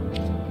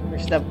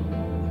 Where's the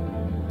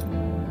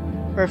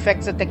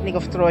perfects the technique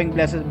of throwing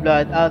blessed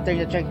blood, alter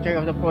the trajectory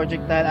of the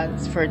projectile at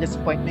its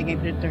furthest point, making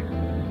it return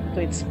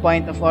to its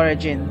point of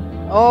origin.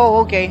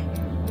 Oh, okay.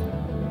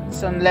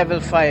 It's on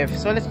level 5.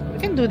 So we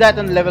can do that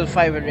on level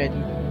 5 already.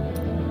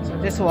 So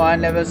this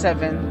one, level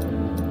 7.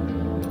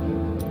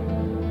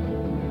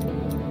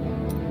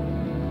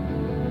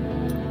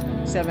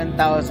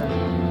 7,000.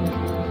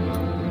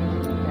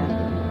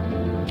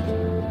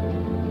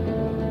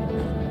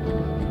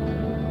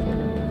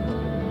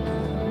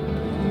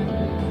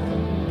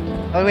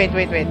 Oh, wait.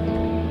 They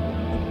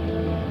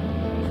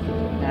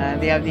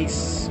have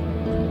these.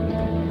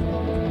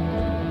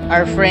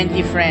 Our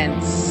friendly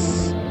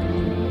friends.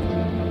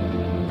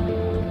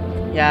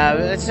 Yeah,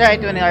 let's try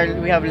it when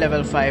we have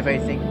level 5, I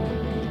think.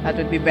 That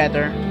would be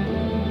better.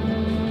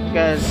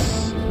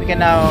 Because we can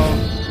now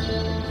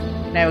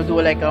do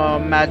like a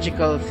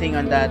magical thing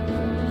on that.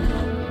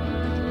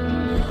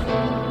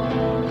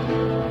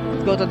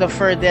 Let's go to the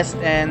furthest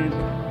and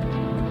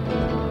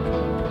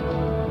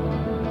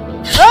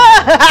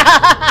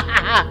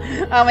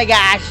oh my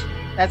gosh,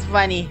 that's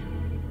funny.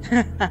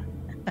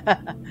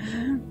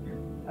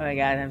 Oh my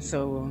god, I'm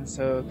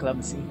so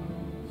clumsy.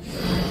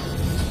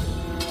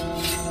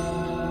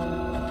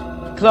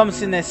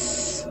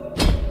 Clumsiness.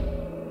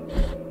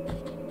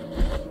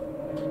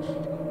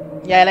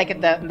 Yeah, I like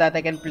it that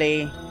I can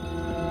play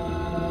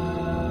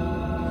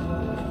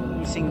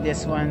using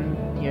this one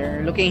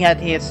here, looking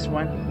at his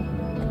one.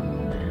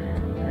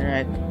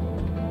 Alright.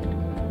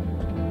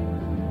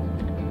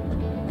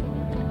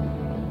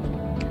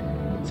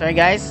 Sorry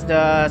guys,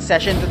 the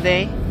session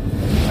today,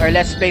 or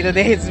let's play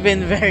today, it's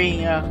been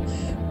very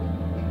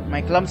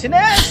my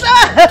clumsiness.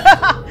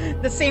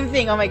 The same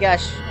thing. Oh my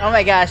gosh,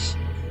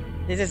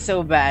 this is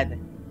so bad,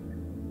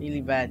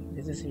 really bad.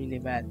 This is really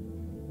bad.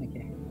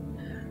 Okay.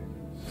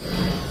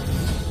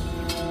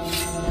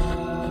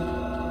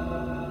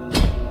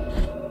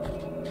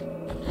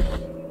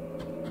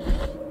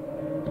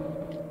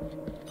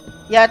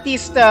 Yeah, at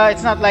least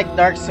it's not like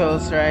Dark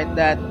Souls, right?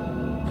 That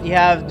you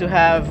have to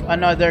have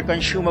another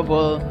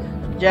consumable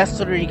just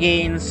to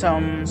regain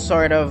some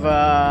sort of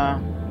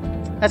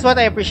that's what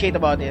I appreciate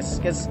about this,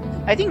 because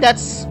I think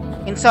that's,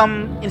 in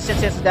some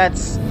instances,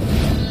 that's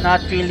not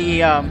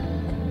really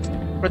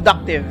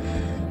productive.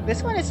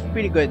 This one is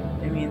pretty good.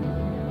 I mean,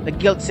 the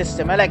guild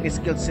system, I like this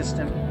guild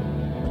system.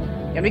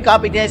 Can we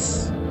copy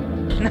this?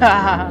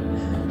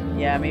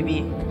 Yeah,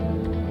 maybe.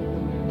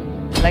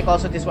 I like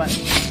also this one.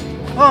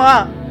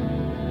 Oh,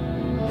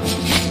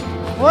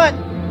 what?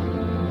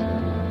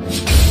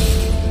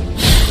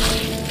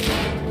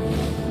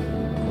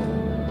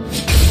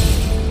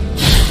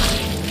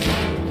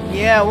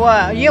 Yeah,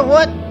 what? Yeah,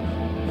 what?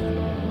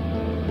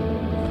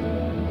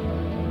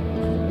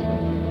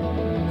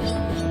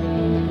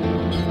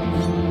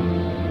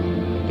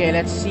 Okay,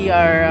 let's see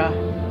our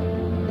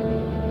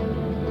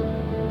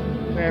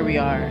where we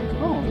are.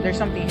 Oh, there's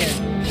something here.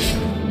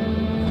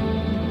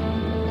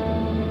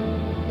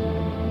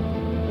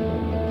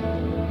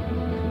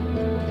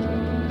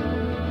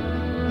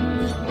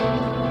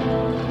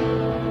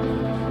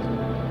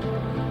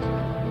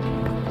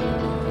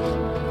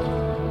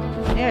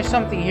 There's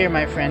something here,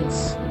 my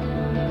friends.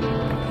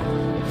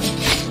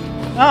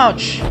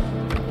 Ouch!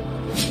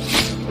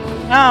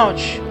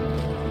 Ouch!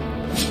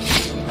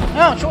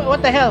 Ouch!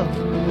 What the hell?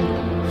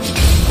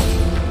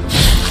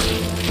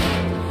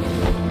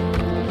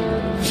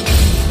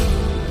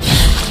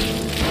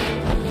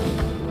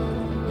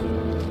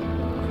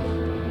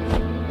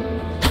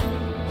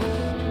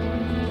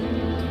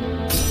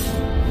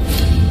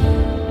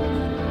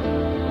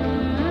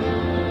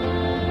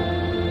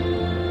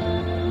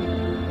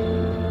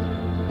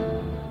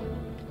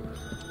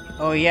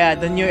 Oh yeah,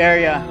 the new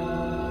area.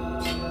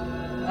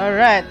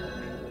 Alright.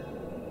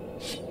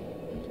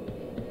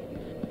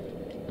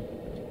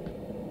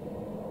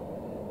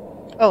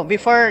 Oh,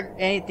 before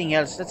anything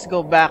else, let's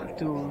go back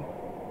to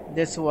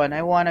this one.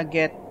 I wanna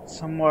get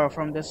some more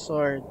from the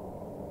sword.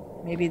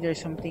 Maybe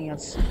there's something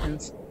else,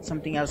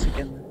 we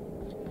can.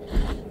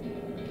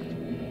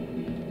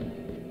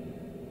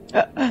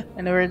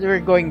 And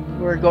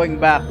we're going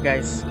back,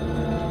 guys.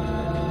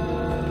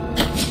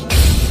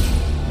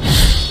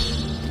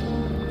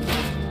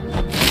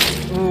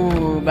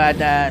 Ooh,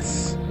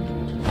 badass.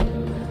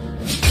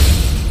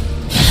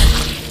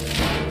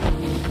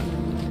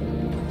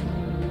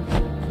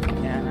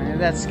 Yeah,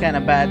 that's kind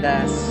of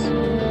badass.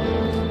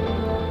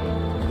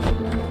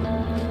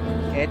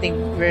 Okay, I think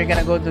we're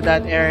gonna go to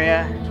that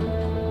area.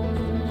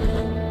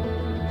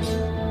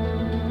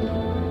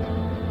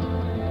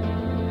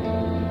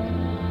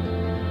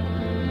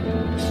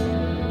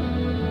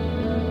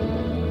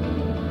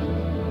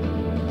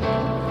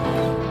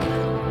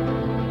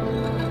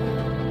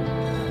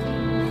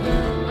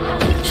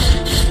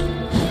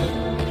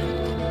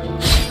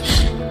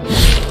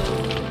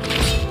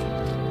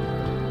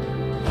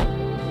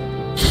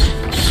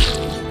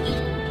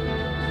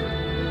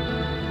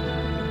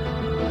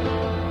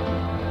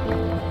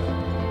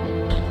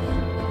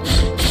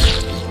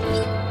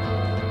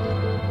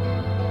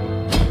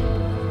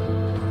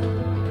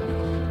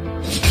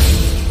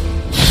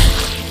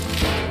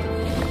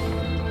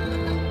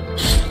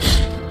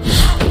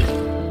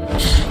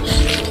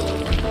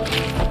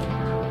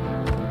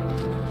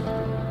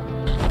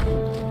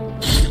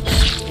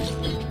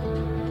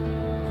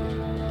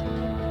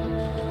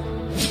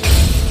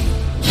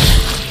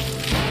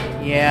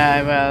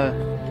 Yeah, well.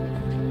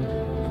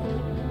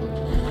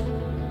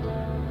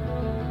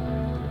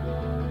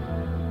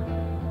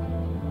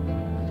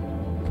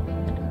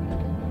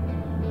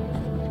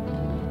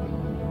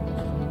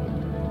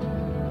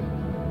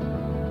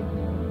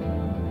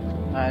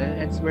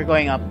 We're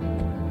going up.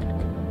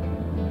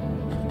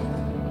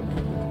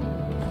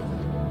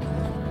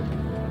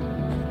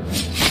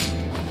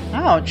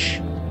 Ouch!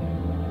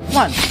 Come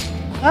on!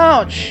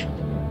 Ouch!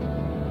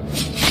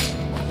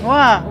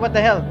 Wow! What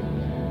the hell?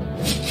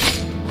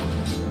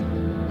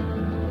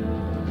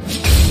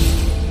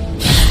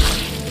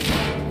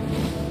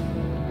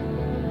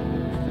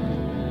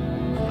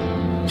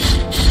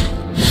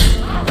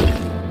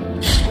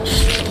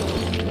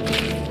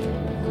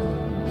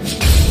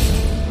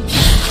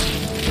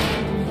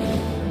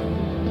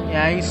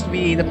 Yeah, I used to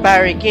be the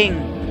parry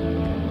king.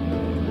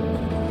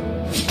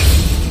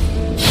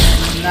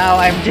 Now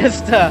I'm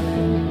just a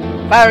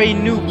parry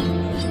noob.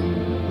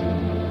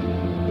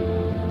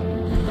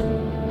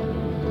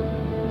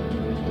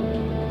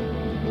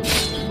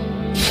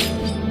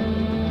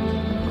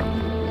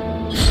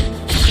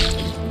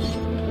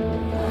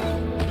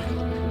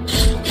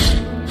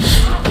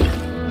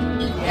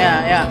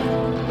 Yeah.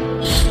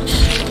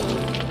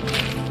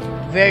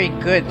 Very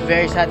good,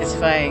 very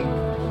satisfying.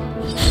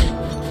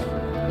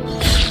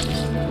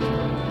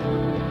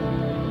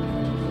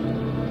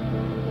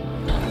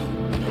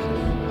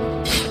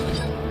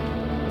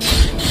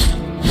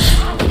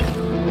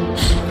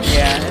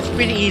 Yeah, it's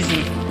pretty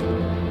easy.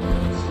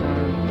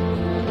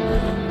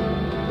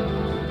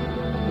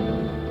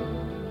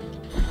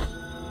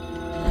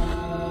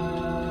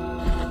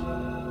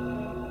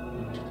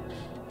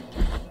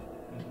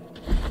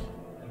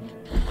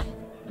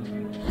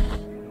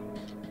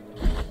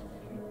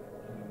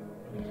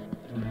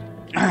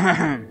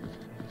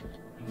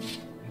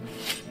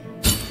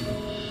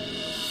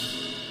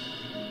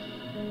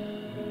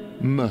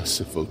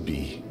 Merciful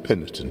be,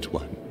 penitent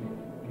one.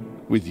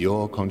 With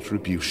your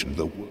contribution,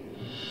 the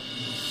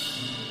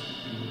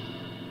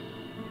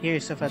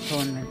Years of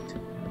atonement.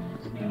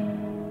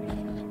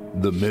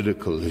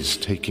 miracle is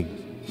taking.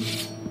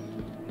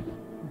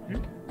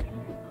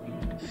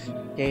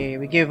 Okay,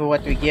 we give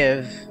what we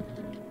give.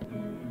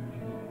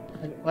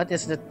 What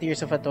is the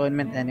Tears of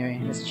Atonement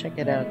anyway? Let's check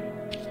it out.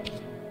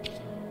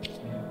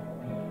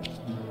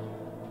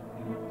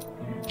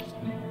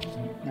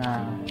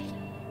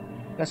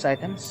 Plus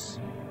items?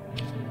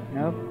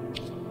 Nope.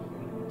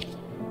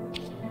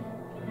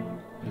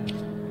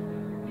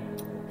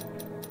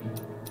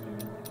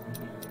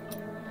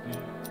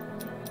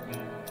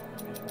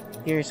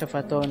 Tears of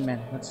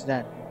Atonement. What's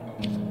that?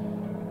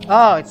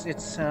 Oh,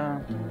 it's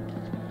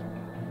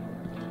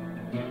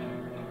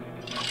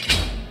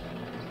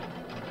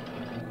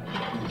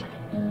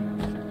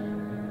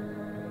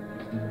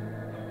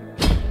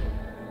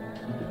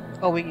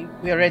oh,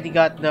 we already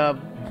got the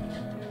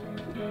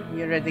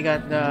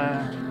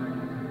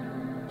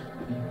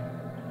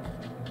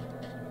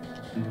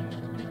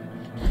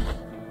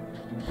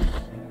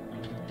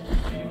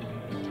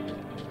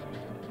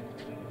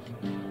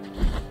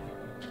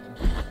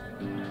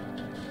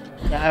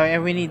yeah,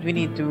 we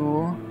need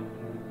to,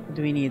 what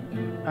do we need?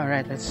 All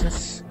right, let's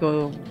just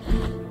go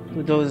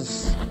to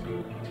those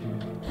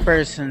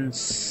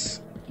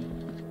persons.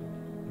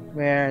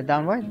 Where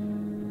downward?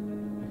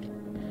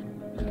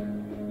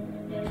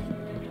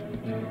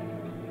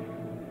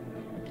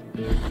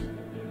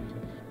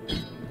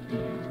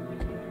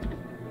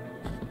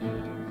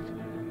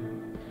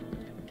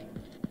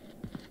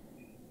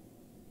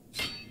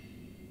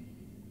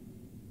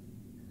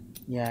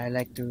 Yeah, I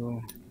like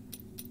to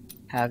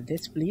have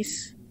this,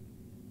 please.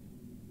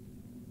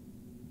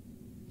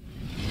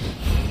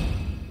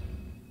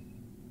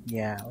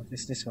 Yeah, what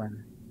is this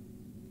one?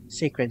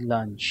 Sacred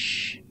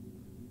Lunch.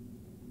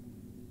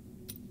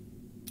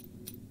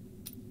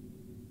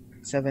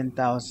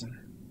 7,000.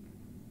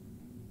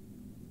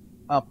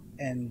 Up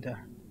and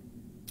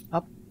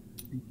up.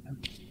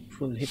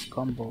 Full hit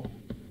combo.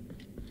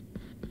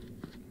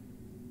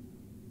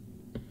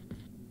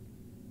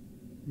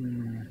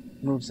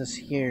 Moves us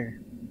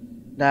here.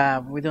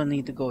 We don't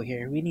need to go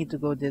here. We need to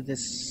go to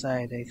this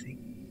side, I think.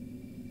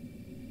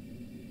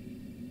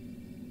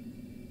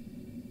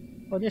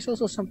 Oh, there's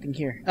also something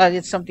here.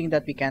 It's something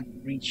that we can't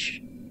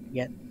reach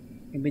yet.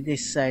 Maybe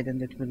this side,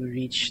 and it will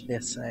reach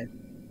this side.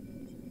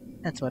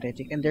 That's what I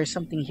think. And there's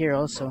something here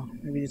also.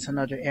 Maybe it's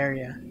another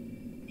area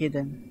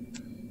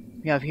hidden.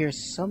 We have here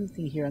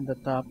something here on the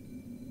top.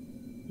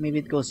 Maybe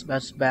it goes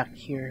back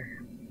here.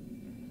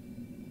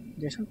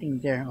 There's something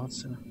there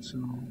also. So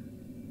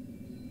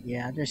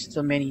yeah, there's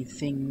still many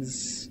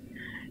things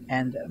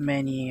and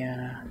many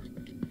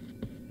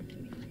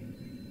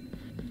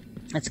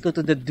let's go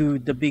to the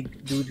dude, the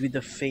big dude with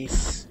the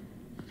face.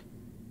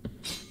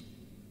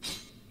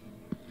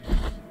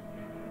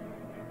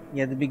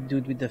 Yeah, the big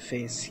dude with the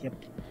face. Yep.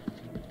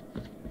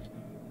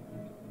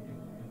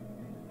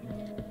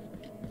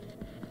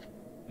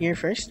 Here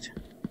first.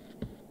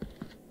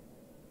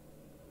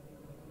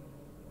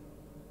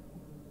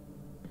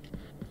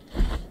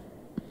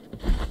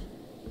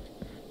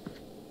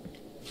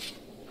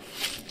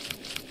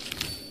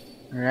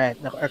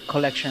 Alright, our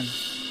collection.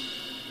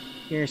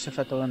 Years of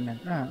Atonement.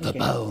 Okay. The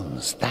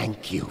bones,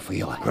 thank you for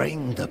your...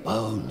 Bring the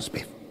bones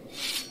before...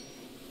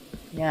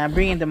 Yeah, I'm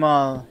bringing them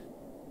all.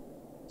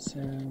 So...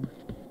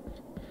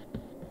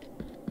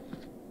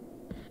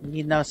 we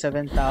need now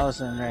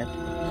 7,000, right?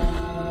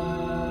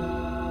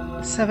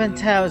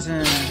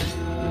 7,000!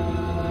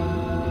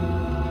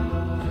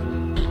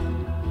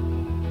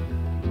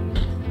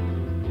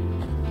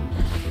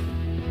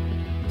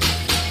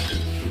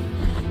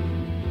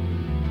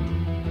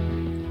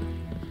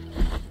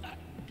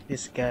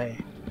 This guy.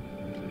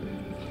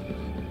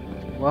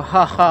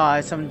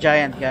 Wow, some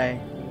giant guy.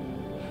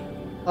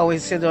 Oh, we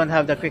still don't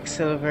have the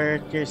Quicksilver.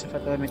 Tears of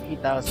Atonement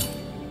 3,000.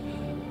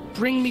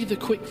 Bring me the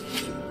quick...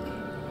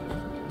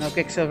 No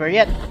Quicksilver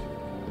yet.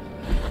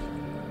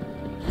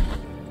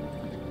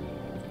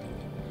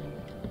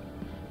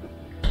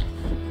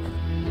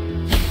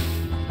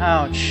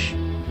 Ouch.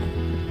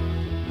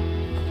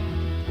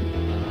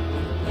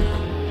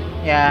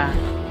 Yeah.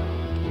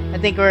 I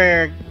think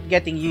we're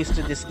getting used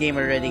to this game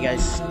already,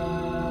 guys.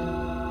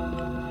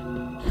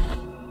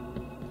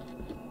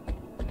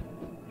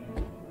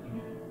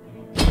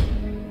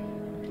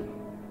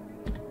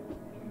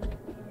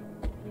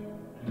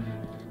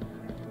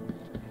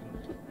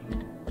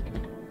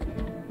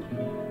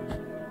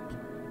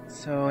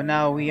 So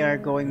now we are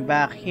going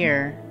back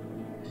here.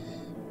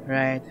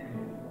 Right.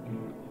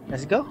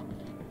 Let's go.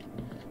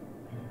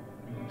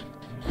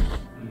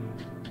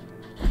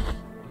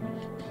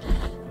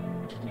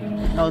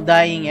 No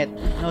dying yet.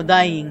 No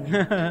dying.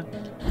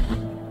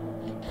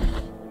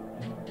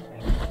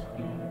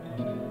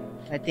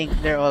 I think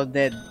they're all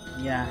dead.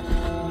 Yeah.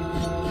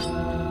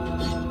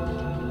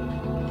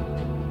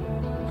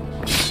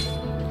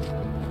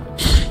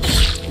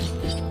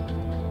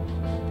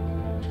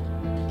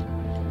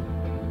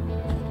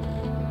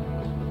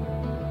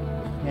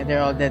 Yeah,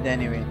 they're all dead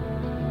anyway.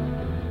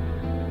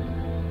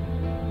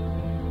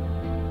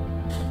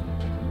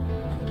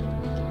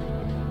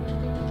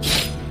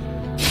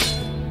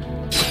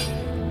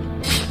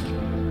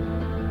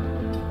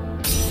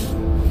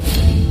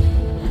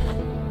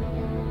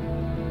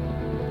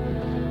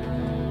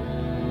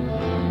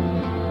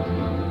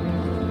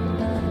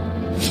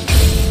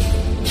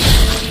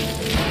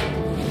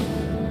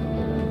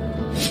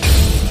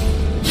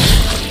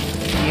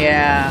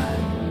 Yeah.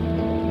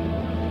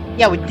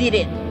 Yeah, we did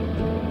it.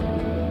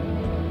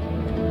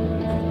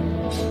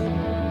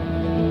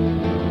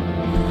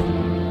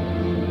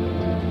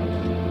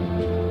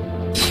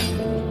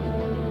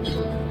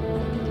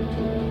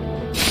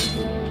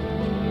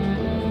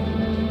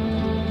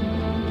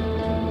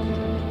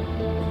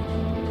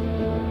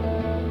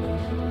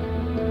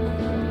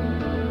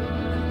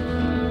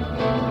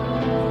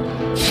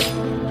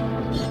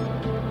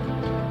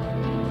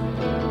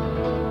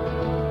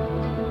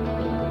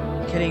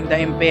 Killing the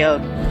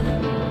impaled.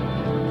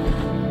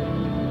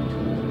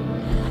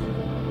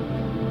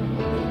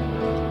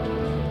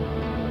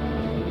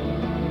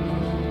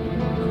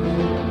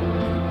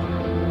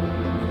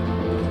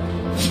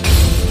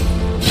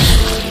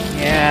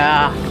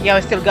 Yeah,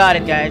 we still got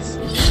it, guys.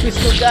 We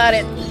still got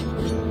it.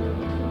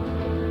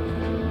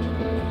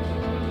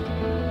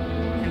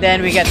 And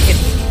then we get hit.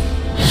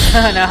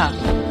 Nah.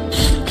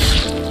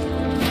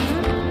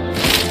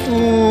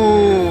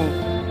 Ooh,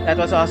 that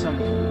was awesome.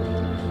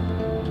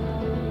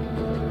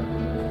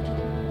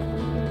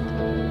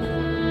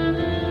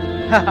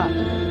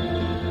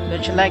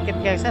 Don't you like it,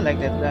 guys? I like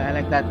that. I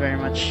like that very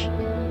much.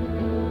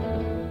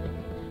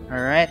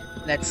 All right,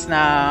 let's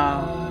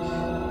now.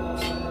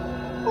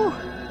 Whew.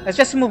 Let's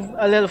just move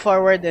a little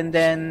forward, and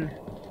then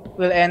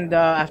we'll end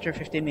after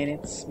 15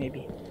 minutes,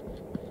 maybe.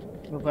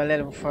 Move a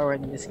little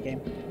forward in this game.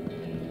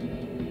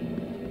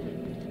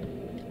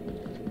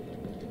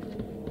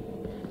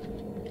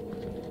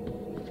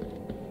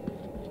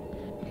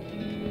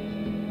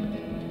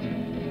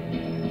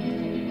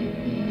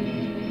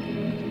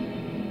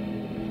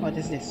 What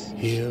is this?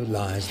 Here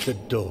lies the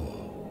door,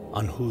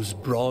 on whose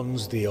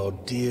bronze the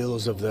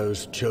ordeals of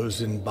those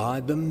chosen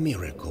by the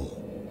miracle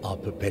are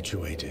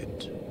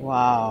perpetuated.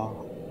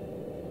 Wow.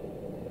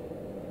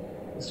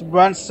 The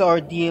bronze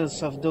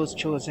ordeals of those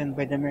chosen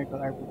by the miracle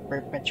are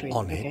perpetuated.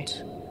 On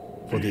it,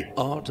 for the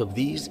art of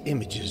these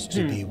images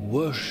to be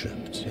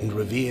worshipped and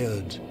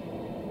revered,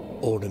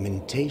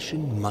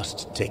 ornamentation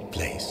must take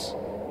place.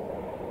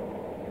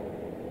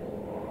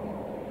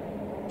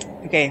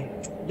 Okay,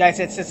 guys,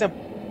 it's a.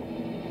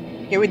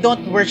 Okay, we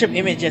don't worship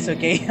images,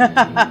 okay?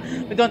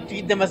 We don't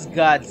treat them as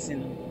gods,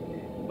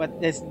 but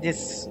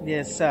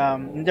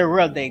in their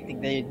world, I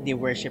think they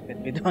worship it.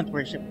 We don't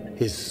worship it.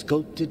 His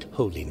sculpted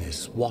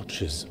holiness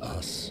watches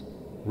us,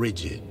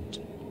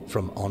 rigid,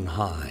 from on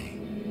high.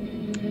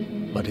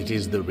 But it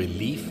is the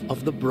relief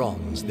of the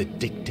bronze that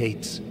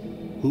dictates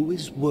who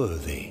is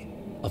worthy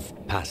of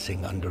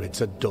passing under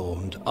its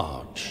adorned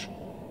arch.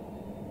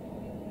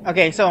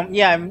 Okay, so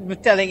yeah, I'm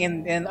telling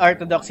in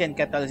Orthodoxy and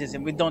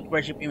Catholicism, we don't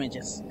worship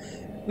images.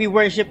 We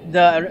worship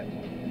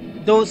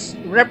those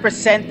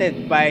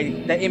represented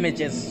by the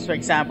images. For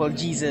example,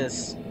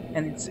 Jesus,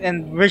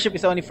 and worship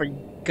is only for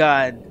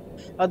God.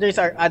 Others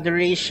are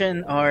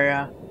adoration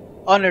or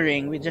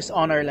honoring. We just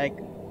honor, like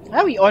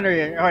how we honor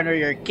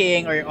your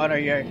king, or honor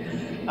your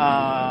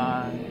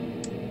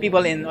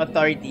people in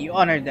authority. You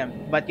honor them,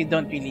 but you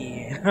don't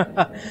really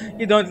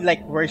you don't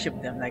like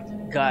worship them like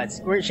gods.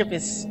 Worship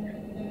is.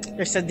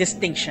 There's a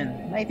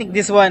distinction. I think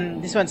this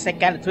one's like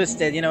kind of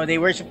twisted. You know, they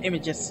worship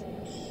images.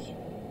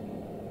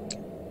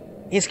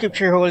 His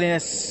scripture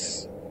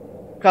holiness,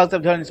 clouds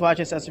of holiness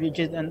watches us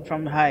rigid and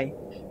from high,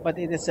 but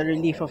it is a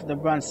relief of the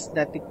bronze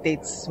that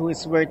dictates who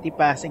is worthy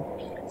passing.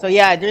 So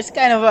yeah, there's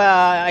kind of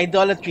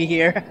idolatry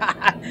here.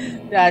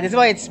 Yeah, that's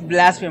why it's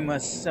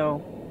blasphemous.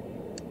 So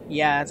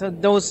yeah, so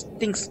those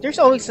things, there's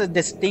always a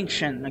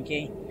distinction.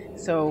 Okay,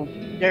 so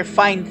they're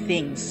fine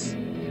things.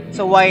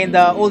 So why in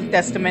the Old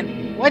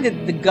Testament, why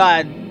did the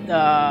God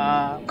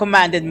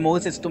commanded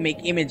Moses to make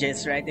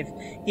images, right? If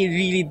he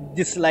really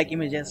disliked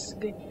images,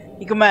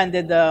 he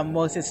commanded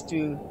Moses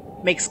to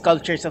make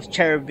sculptures of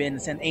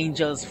cherubims and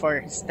angels for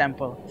his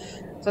temple.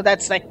 So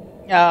that's like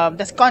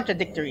that's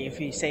contradictory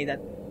if you say that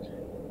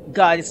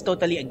God is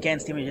totally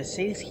against him. He just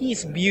says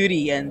he's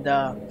beauty and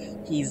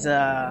he's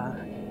the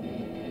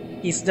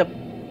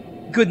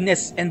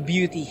goodness and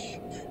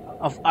beauty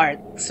of art.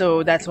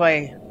 So that's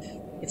why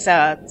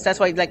that's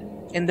why like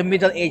in the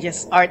Middle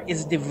Ages, art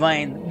is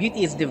divine,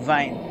 beauty is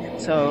divine.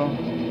 So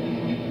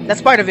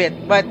that's part of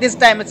it. But this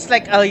time it's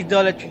like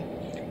idolatry.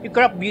 You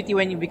corrupt beauty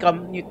when you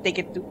take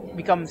it to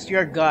becomes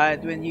your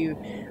god, when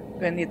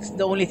it's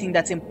the only thing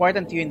that's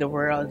important to you in the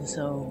world.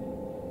 So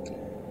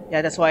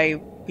yeah, that's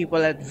why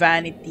people have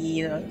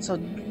vanity. So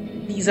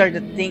these are the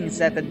things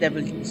that the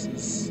devil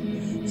uses.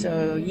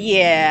 So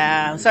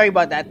yeah, sorry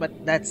about that,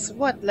 but that's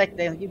what like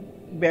the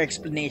bare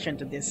explanation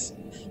to this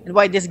and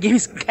why this game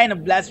is kind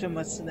of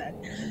blasphemous to that.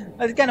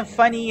 But it's kind of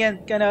funny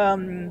and kind of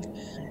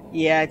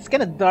yeah, it's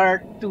kind of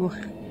dark too.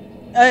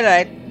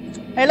 Alright,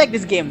 I like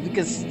this game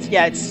because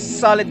yeah, it's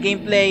solid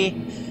gameplay.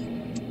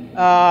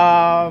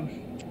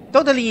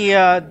 Totally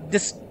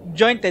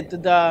disjointed to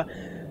the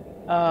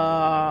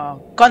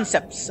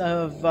concepts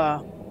of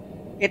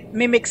it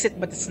mimics it,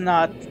 but it's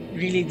not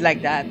really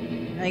like that.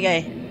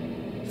 Okay.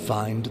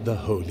 Find the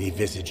holy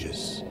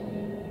visages,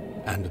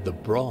 and the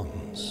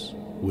bronze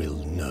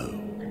will know.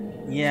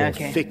 Yeah, For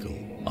okay. fickle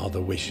are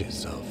the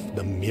wishes of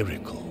the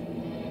miracle.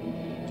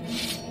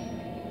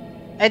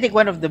 I think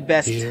one of the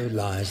best. Here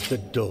lies the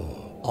door.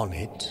 On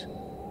it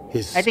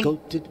is I think-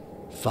 sculpted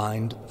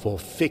 "Find for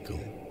fickle."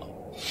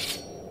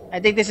 I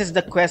think this is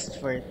the quest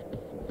for it.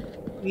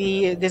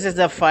 This is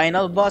the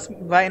final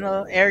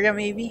area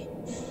maybe.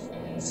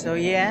 So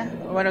yeah,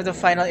 one of the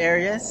final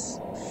areas.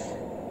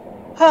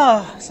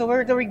 So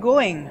where are we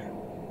going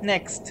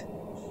next?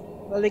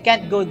 Well, we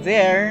can't go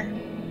there.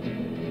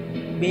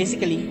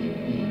 Basically,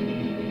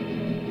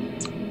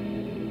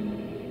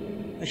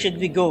 where should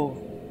we go?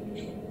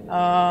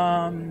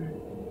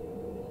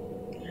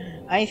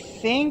 I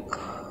think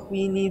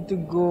we need to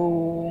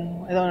go.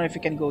 I don't know if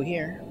we can go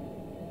here.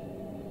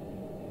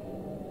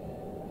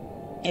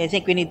 I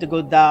think we need to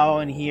go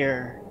down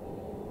here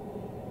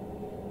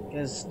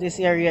because this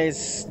area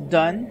is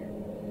done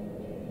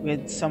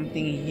with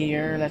something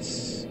here.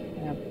 Let's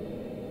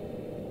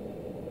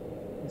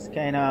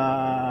kind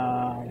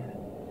of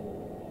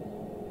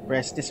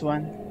press this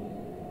one.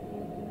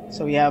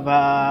 So we have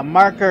a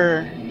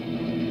marker.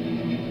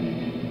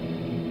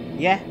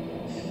 Yeah.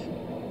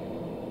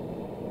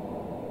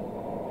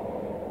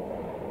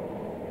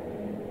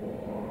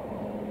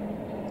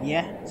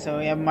 Yeah, so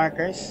we have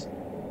markers.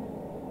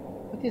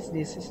 What is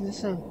this? Is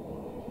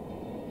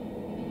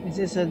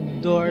this a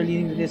door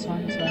leading to this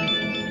one? So,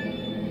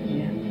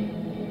 yeah.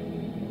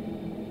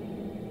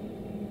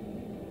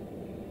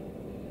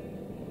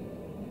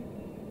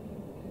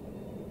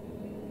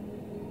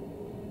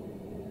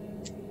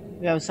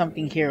 We have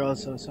something here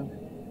also, so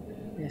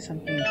there's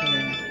something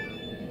here.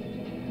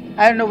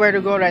 I don't know where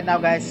to go right now,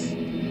 guys.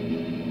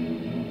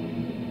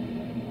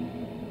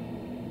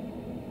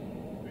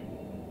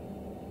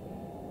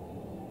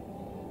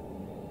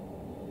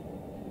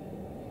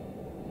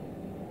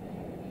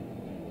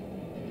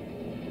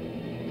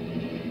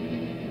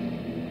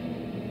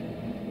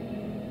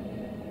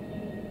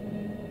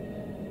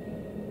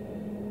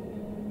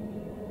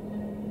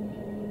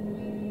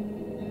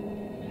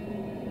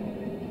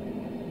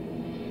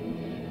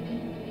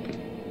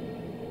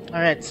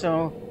 Alright,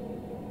 so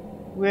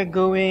we're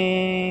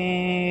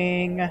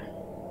going.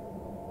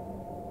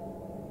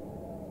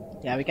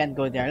 Yeah, we can't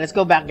go there. Let's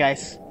go back,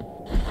 guys.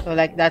 So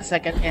like that's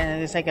like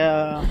it's like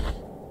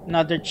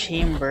another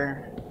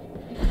chamber.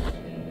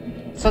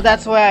 So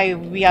that's why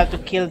we have to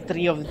kill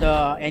 3 of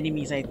the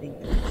enemies, I think.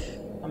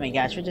 Oh my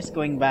gosh, we're just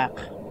going back.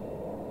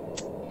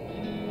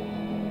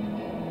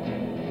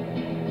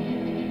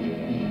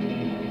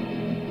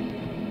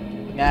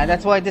 Yeah,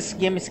 that's why this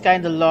game is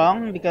kind of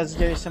long, because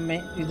there's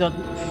you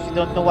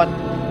don't know what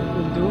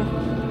to do.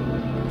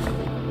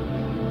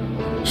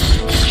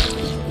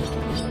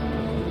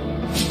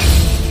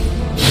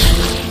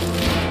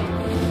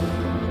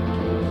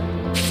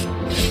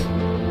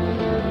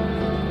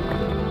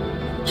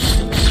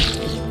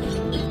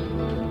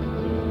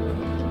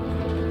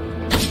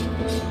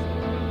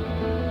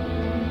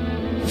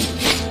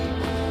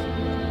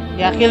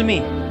 Yeah, kill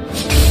me.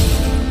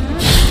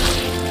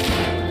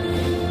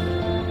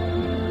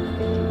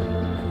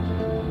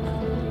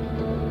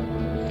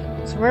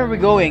 Where are we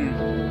going?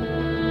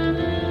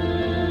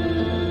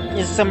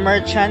 Is a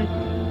merchant.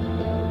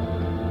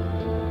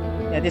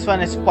 Yeah, this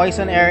one is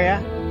poison area.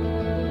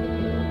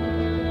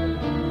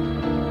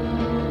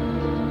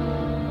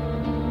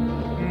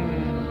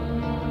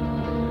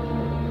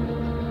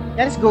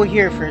 Yeah, let's go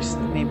here first,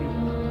 maybe.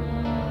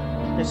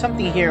 There's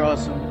something here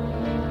also.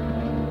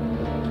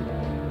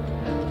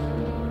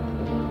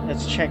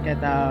 Let's check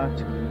it out.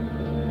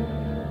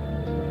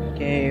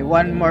 Okay,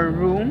 one more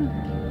room.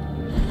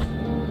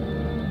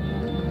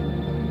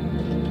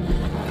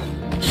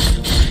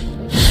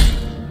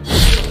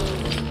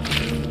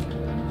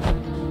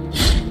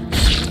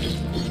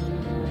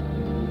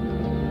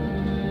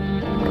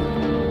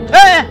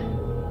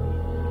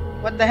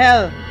 the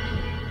hell?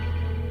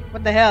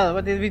 What the hell?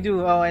 What did we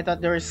do? Oh, I thought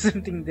there was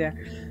something there.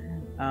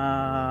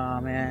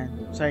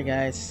 Man. Sorry,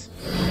 guys.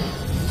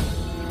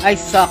 I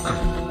suck.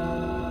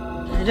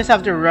 I just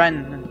have to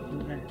run.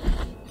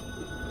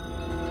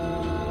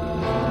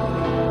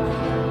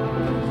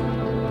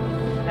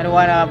 I don't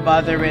wanna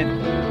bother with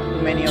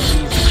too many of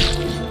these.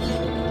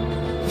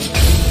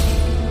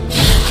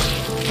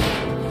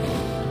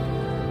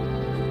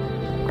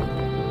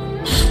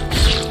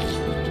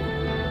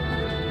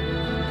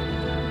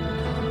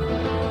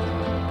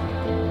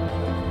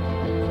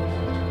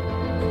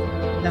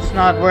 That's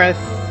not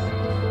worth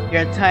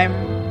your time.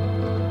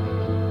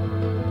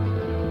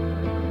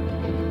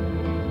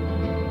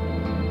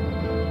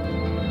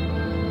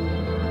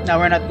 Now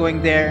we're not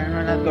going there.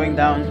 We're not going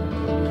down.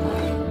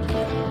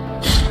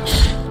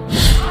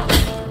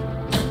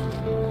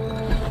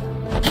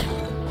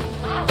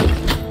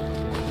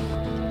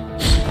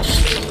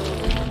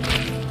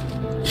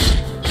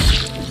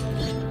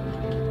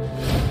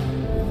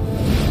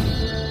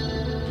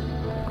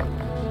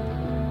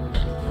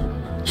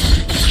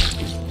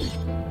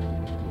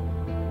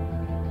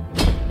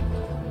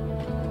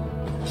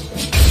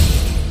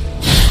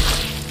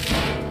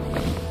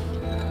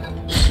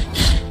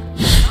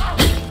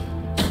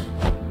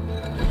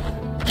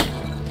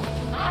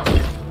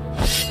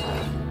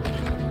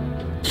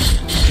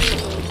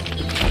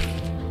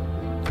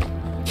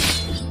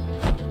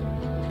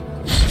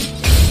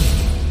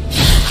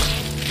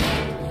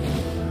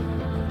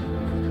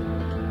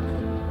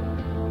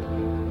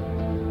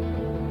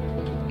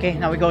 Okay,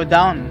 now we go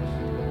down.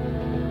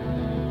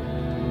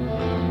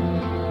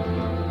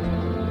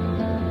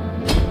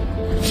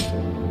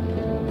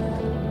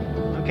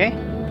 Okay.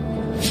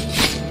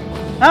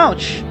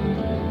 Ouch!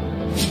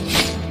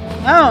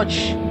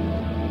 Ouch!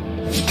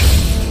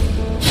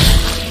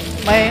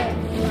 My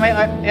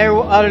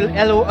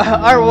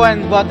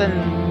R1 button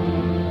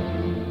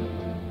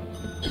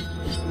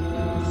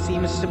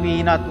seems to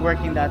be not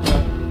working that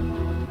well.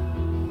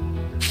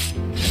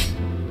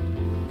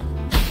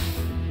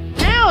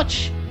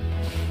 Ouch!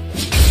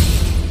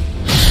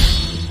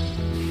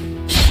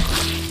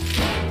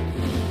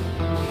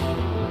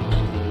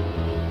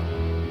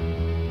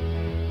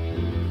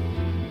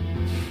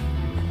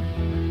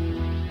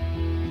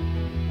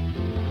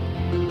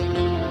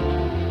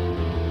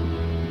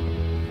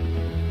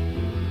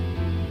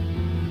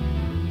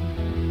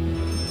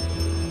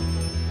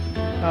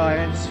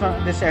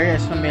 Oh, this area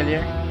is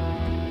familiar.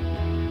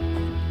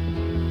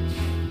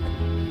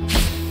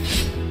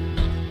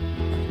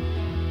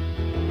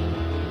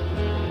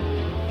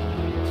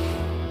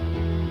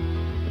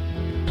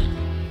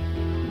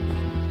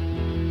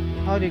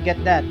 How do you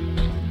get that?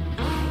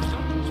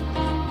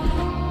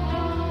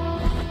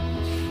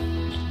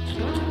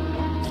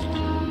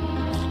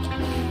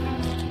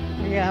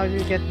 Yeah, how do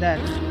you get that?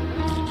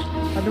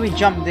 How do we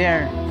jump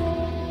there?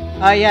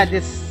 Oh yeah,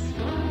 this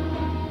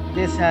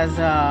has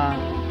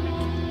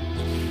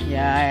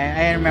yeah,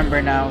 I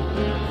remember now.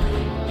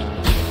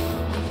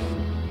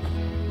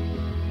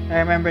 I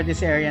remember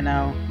this area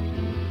now.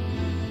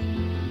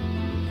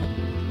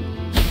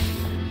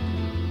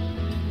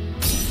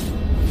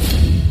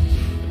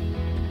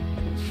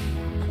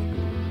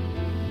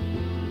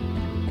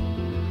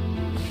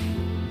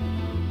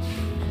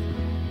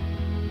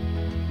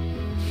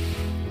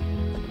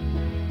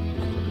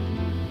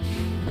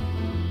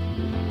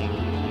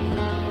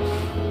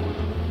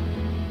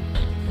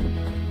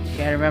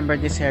 I remember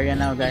this area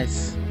now,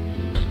 guys.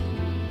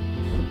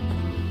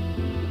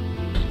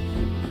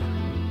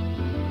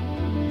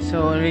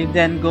 So we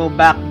then go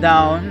back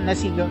down.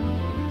 Let's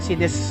see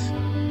this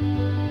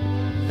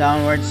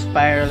downward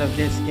spiral of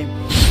this game.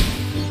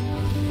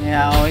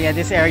 Yeah, oh yeah,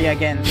 this area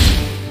again.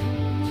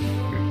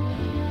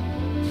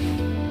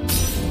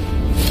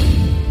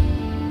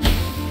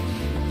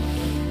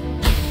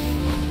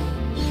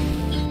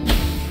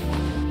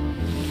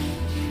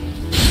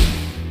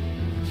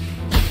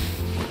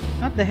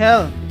 What the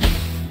hell?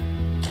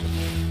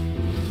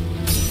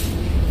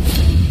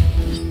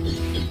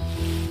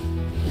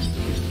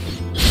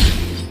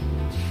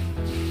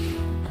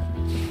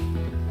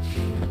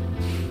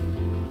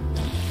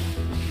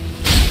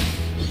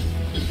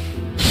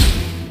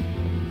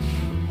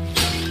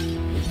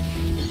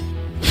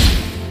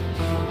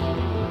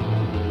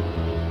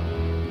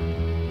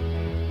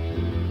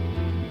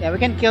 Yeah, we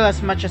can kill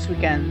as much as we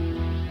can.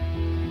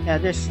 Yeah,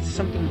 there's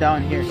something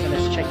down here, so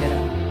let's check it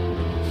out.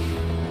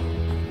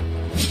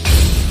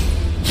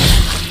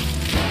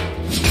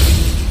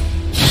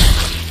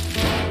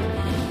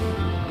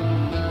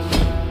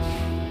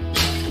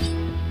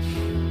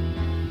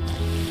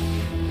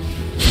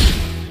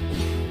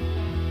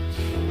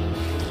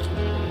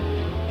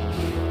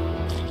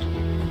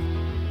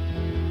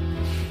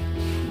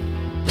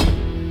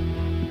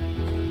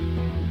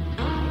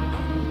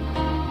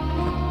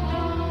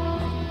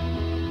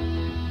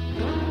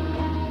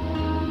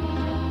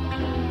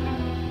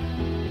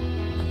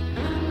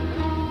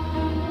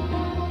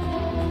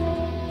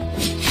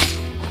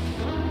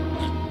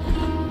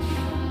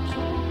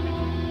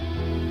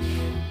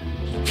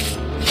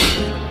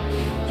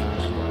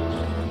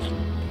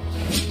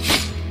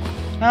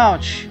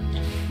 Ouch.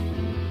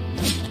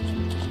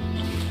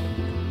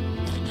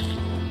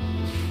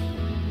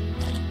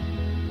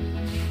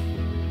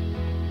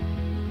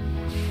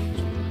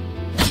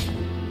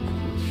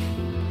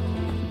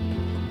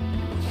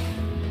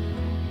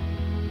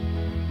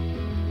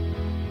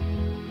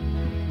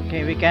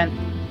 Okay, we can't.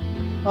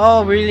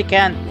 Oh, we really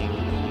can't.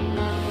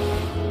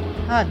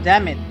 Ah,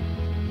 damn it.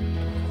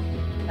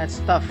 That's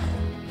tough.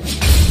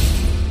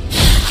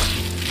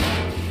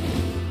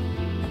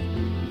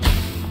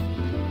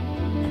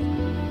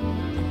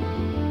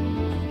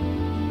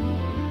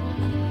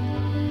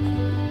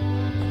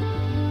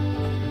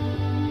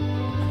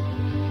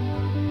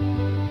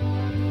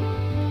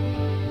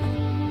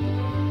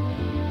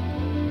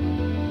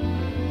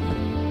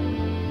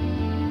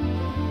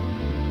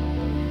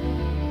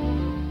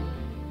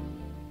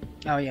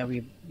 Oh yeah,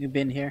 we've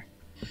been here.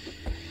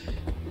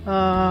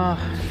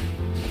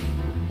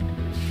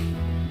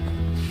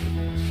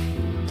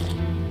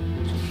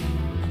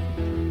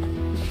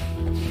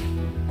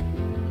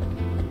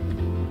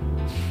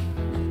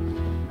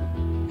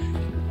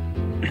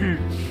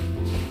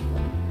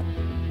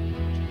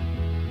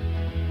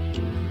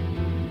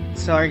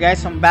 Sorry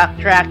guys, I'm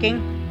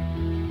backtracking.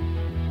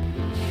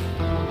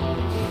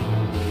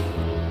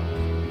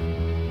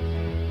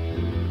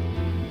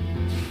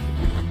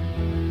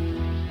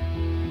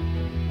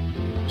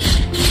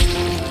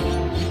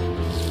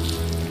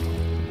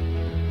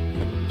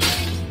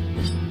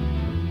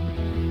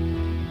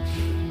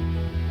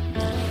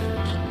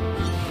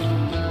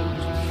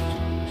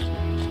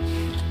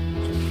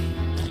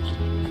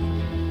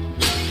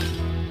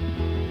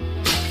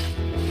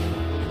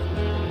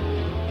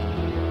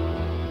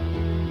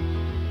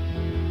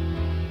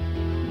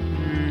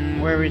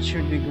 Where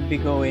should we be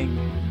going?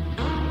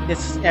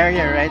 This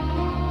area, right?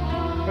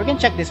 We can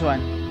check this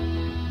one.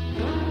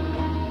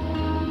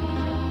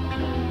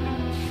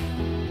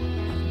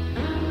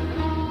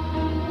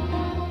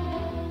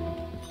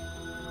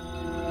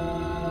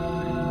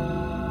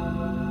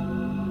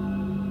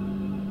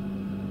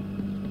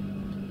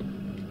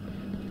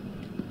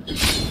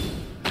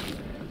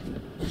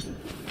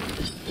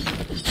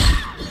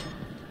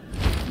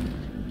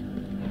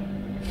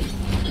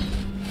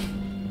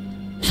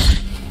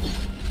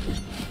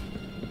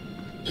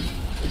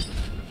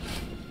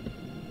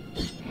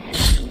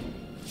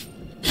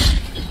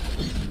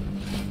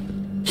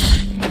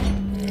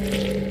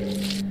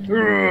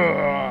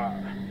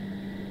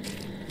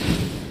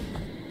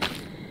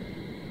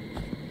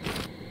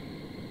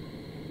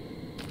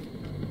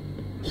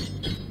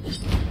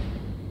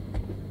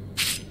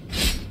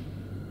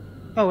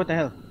 Oh, what the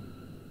hell?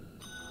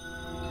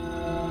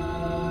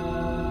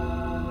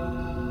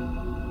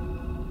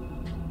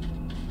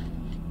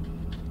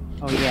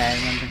 Oh yeah, I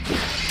remember.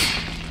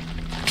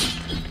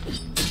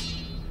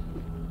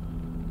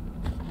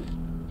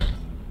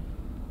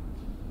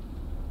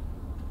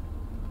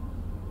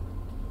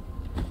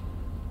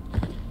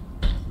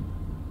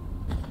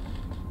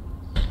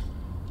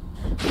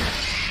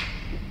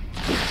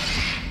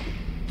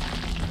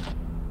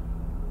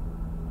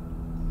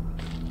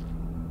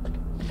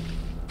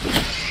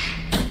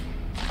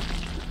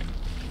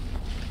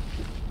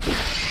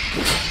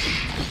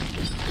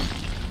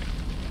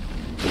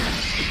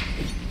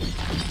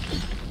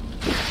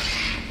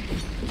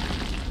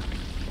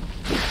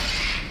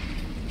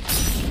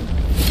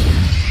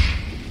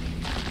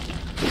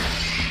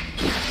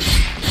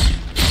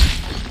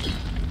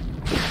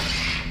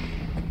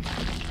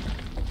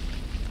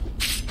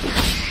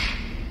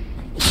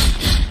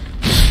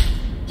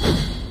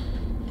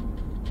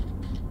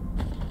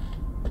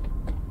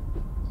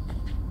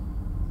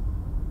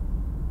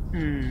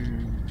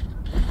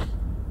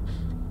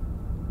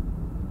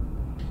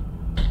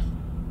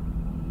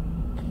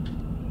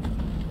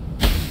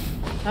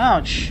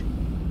 Ouch.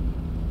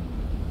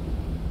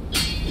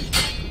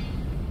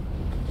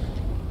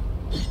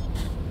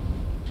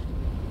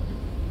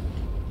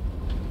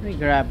 Let me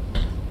grab.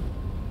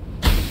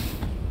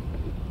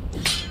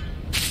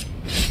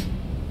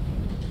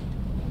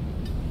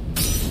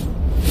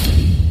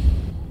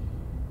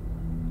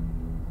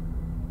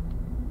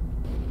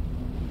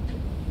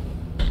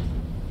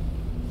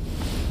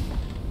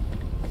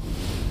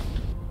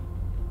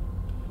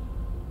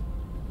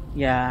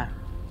 Yeah.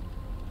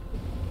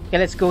 Okay,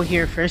 let's go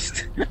here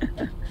first.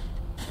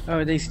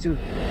 Oh, these two.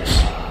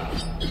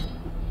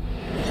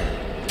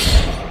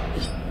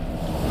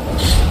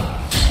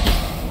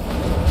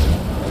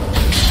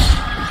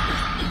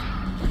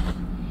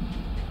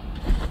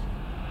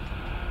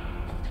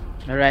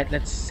 Alright,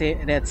 let's say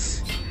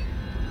that's.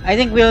 I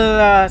think we'll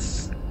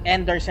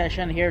end our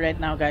session here right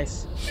now,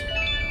 guys.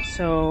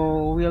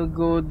 So we'll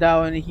go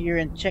down here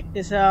and check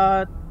this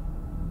out.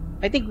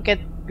 I think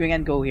we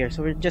can go here.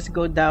 So we'll just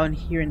go down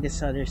here in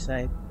this other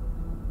side.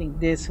 I think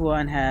this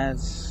one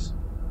has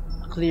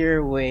a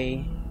clear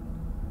way.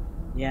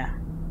 Yeah.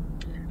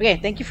 Okay,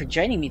 thank you for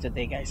joining me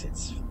today, guys.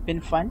 It's been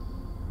fun.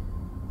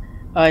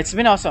 It's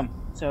been awesome.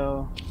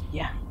 So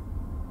yeah,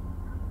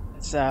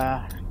 it's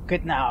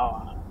good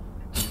now.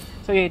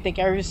 So yeah, take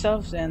care of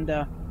yourselves and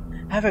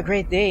have a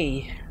great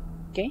day.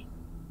 Okay.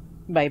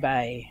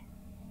 Bye-bye.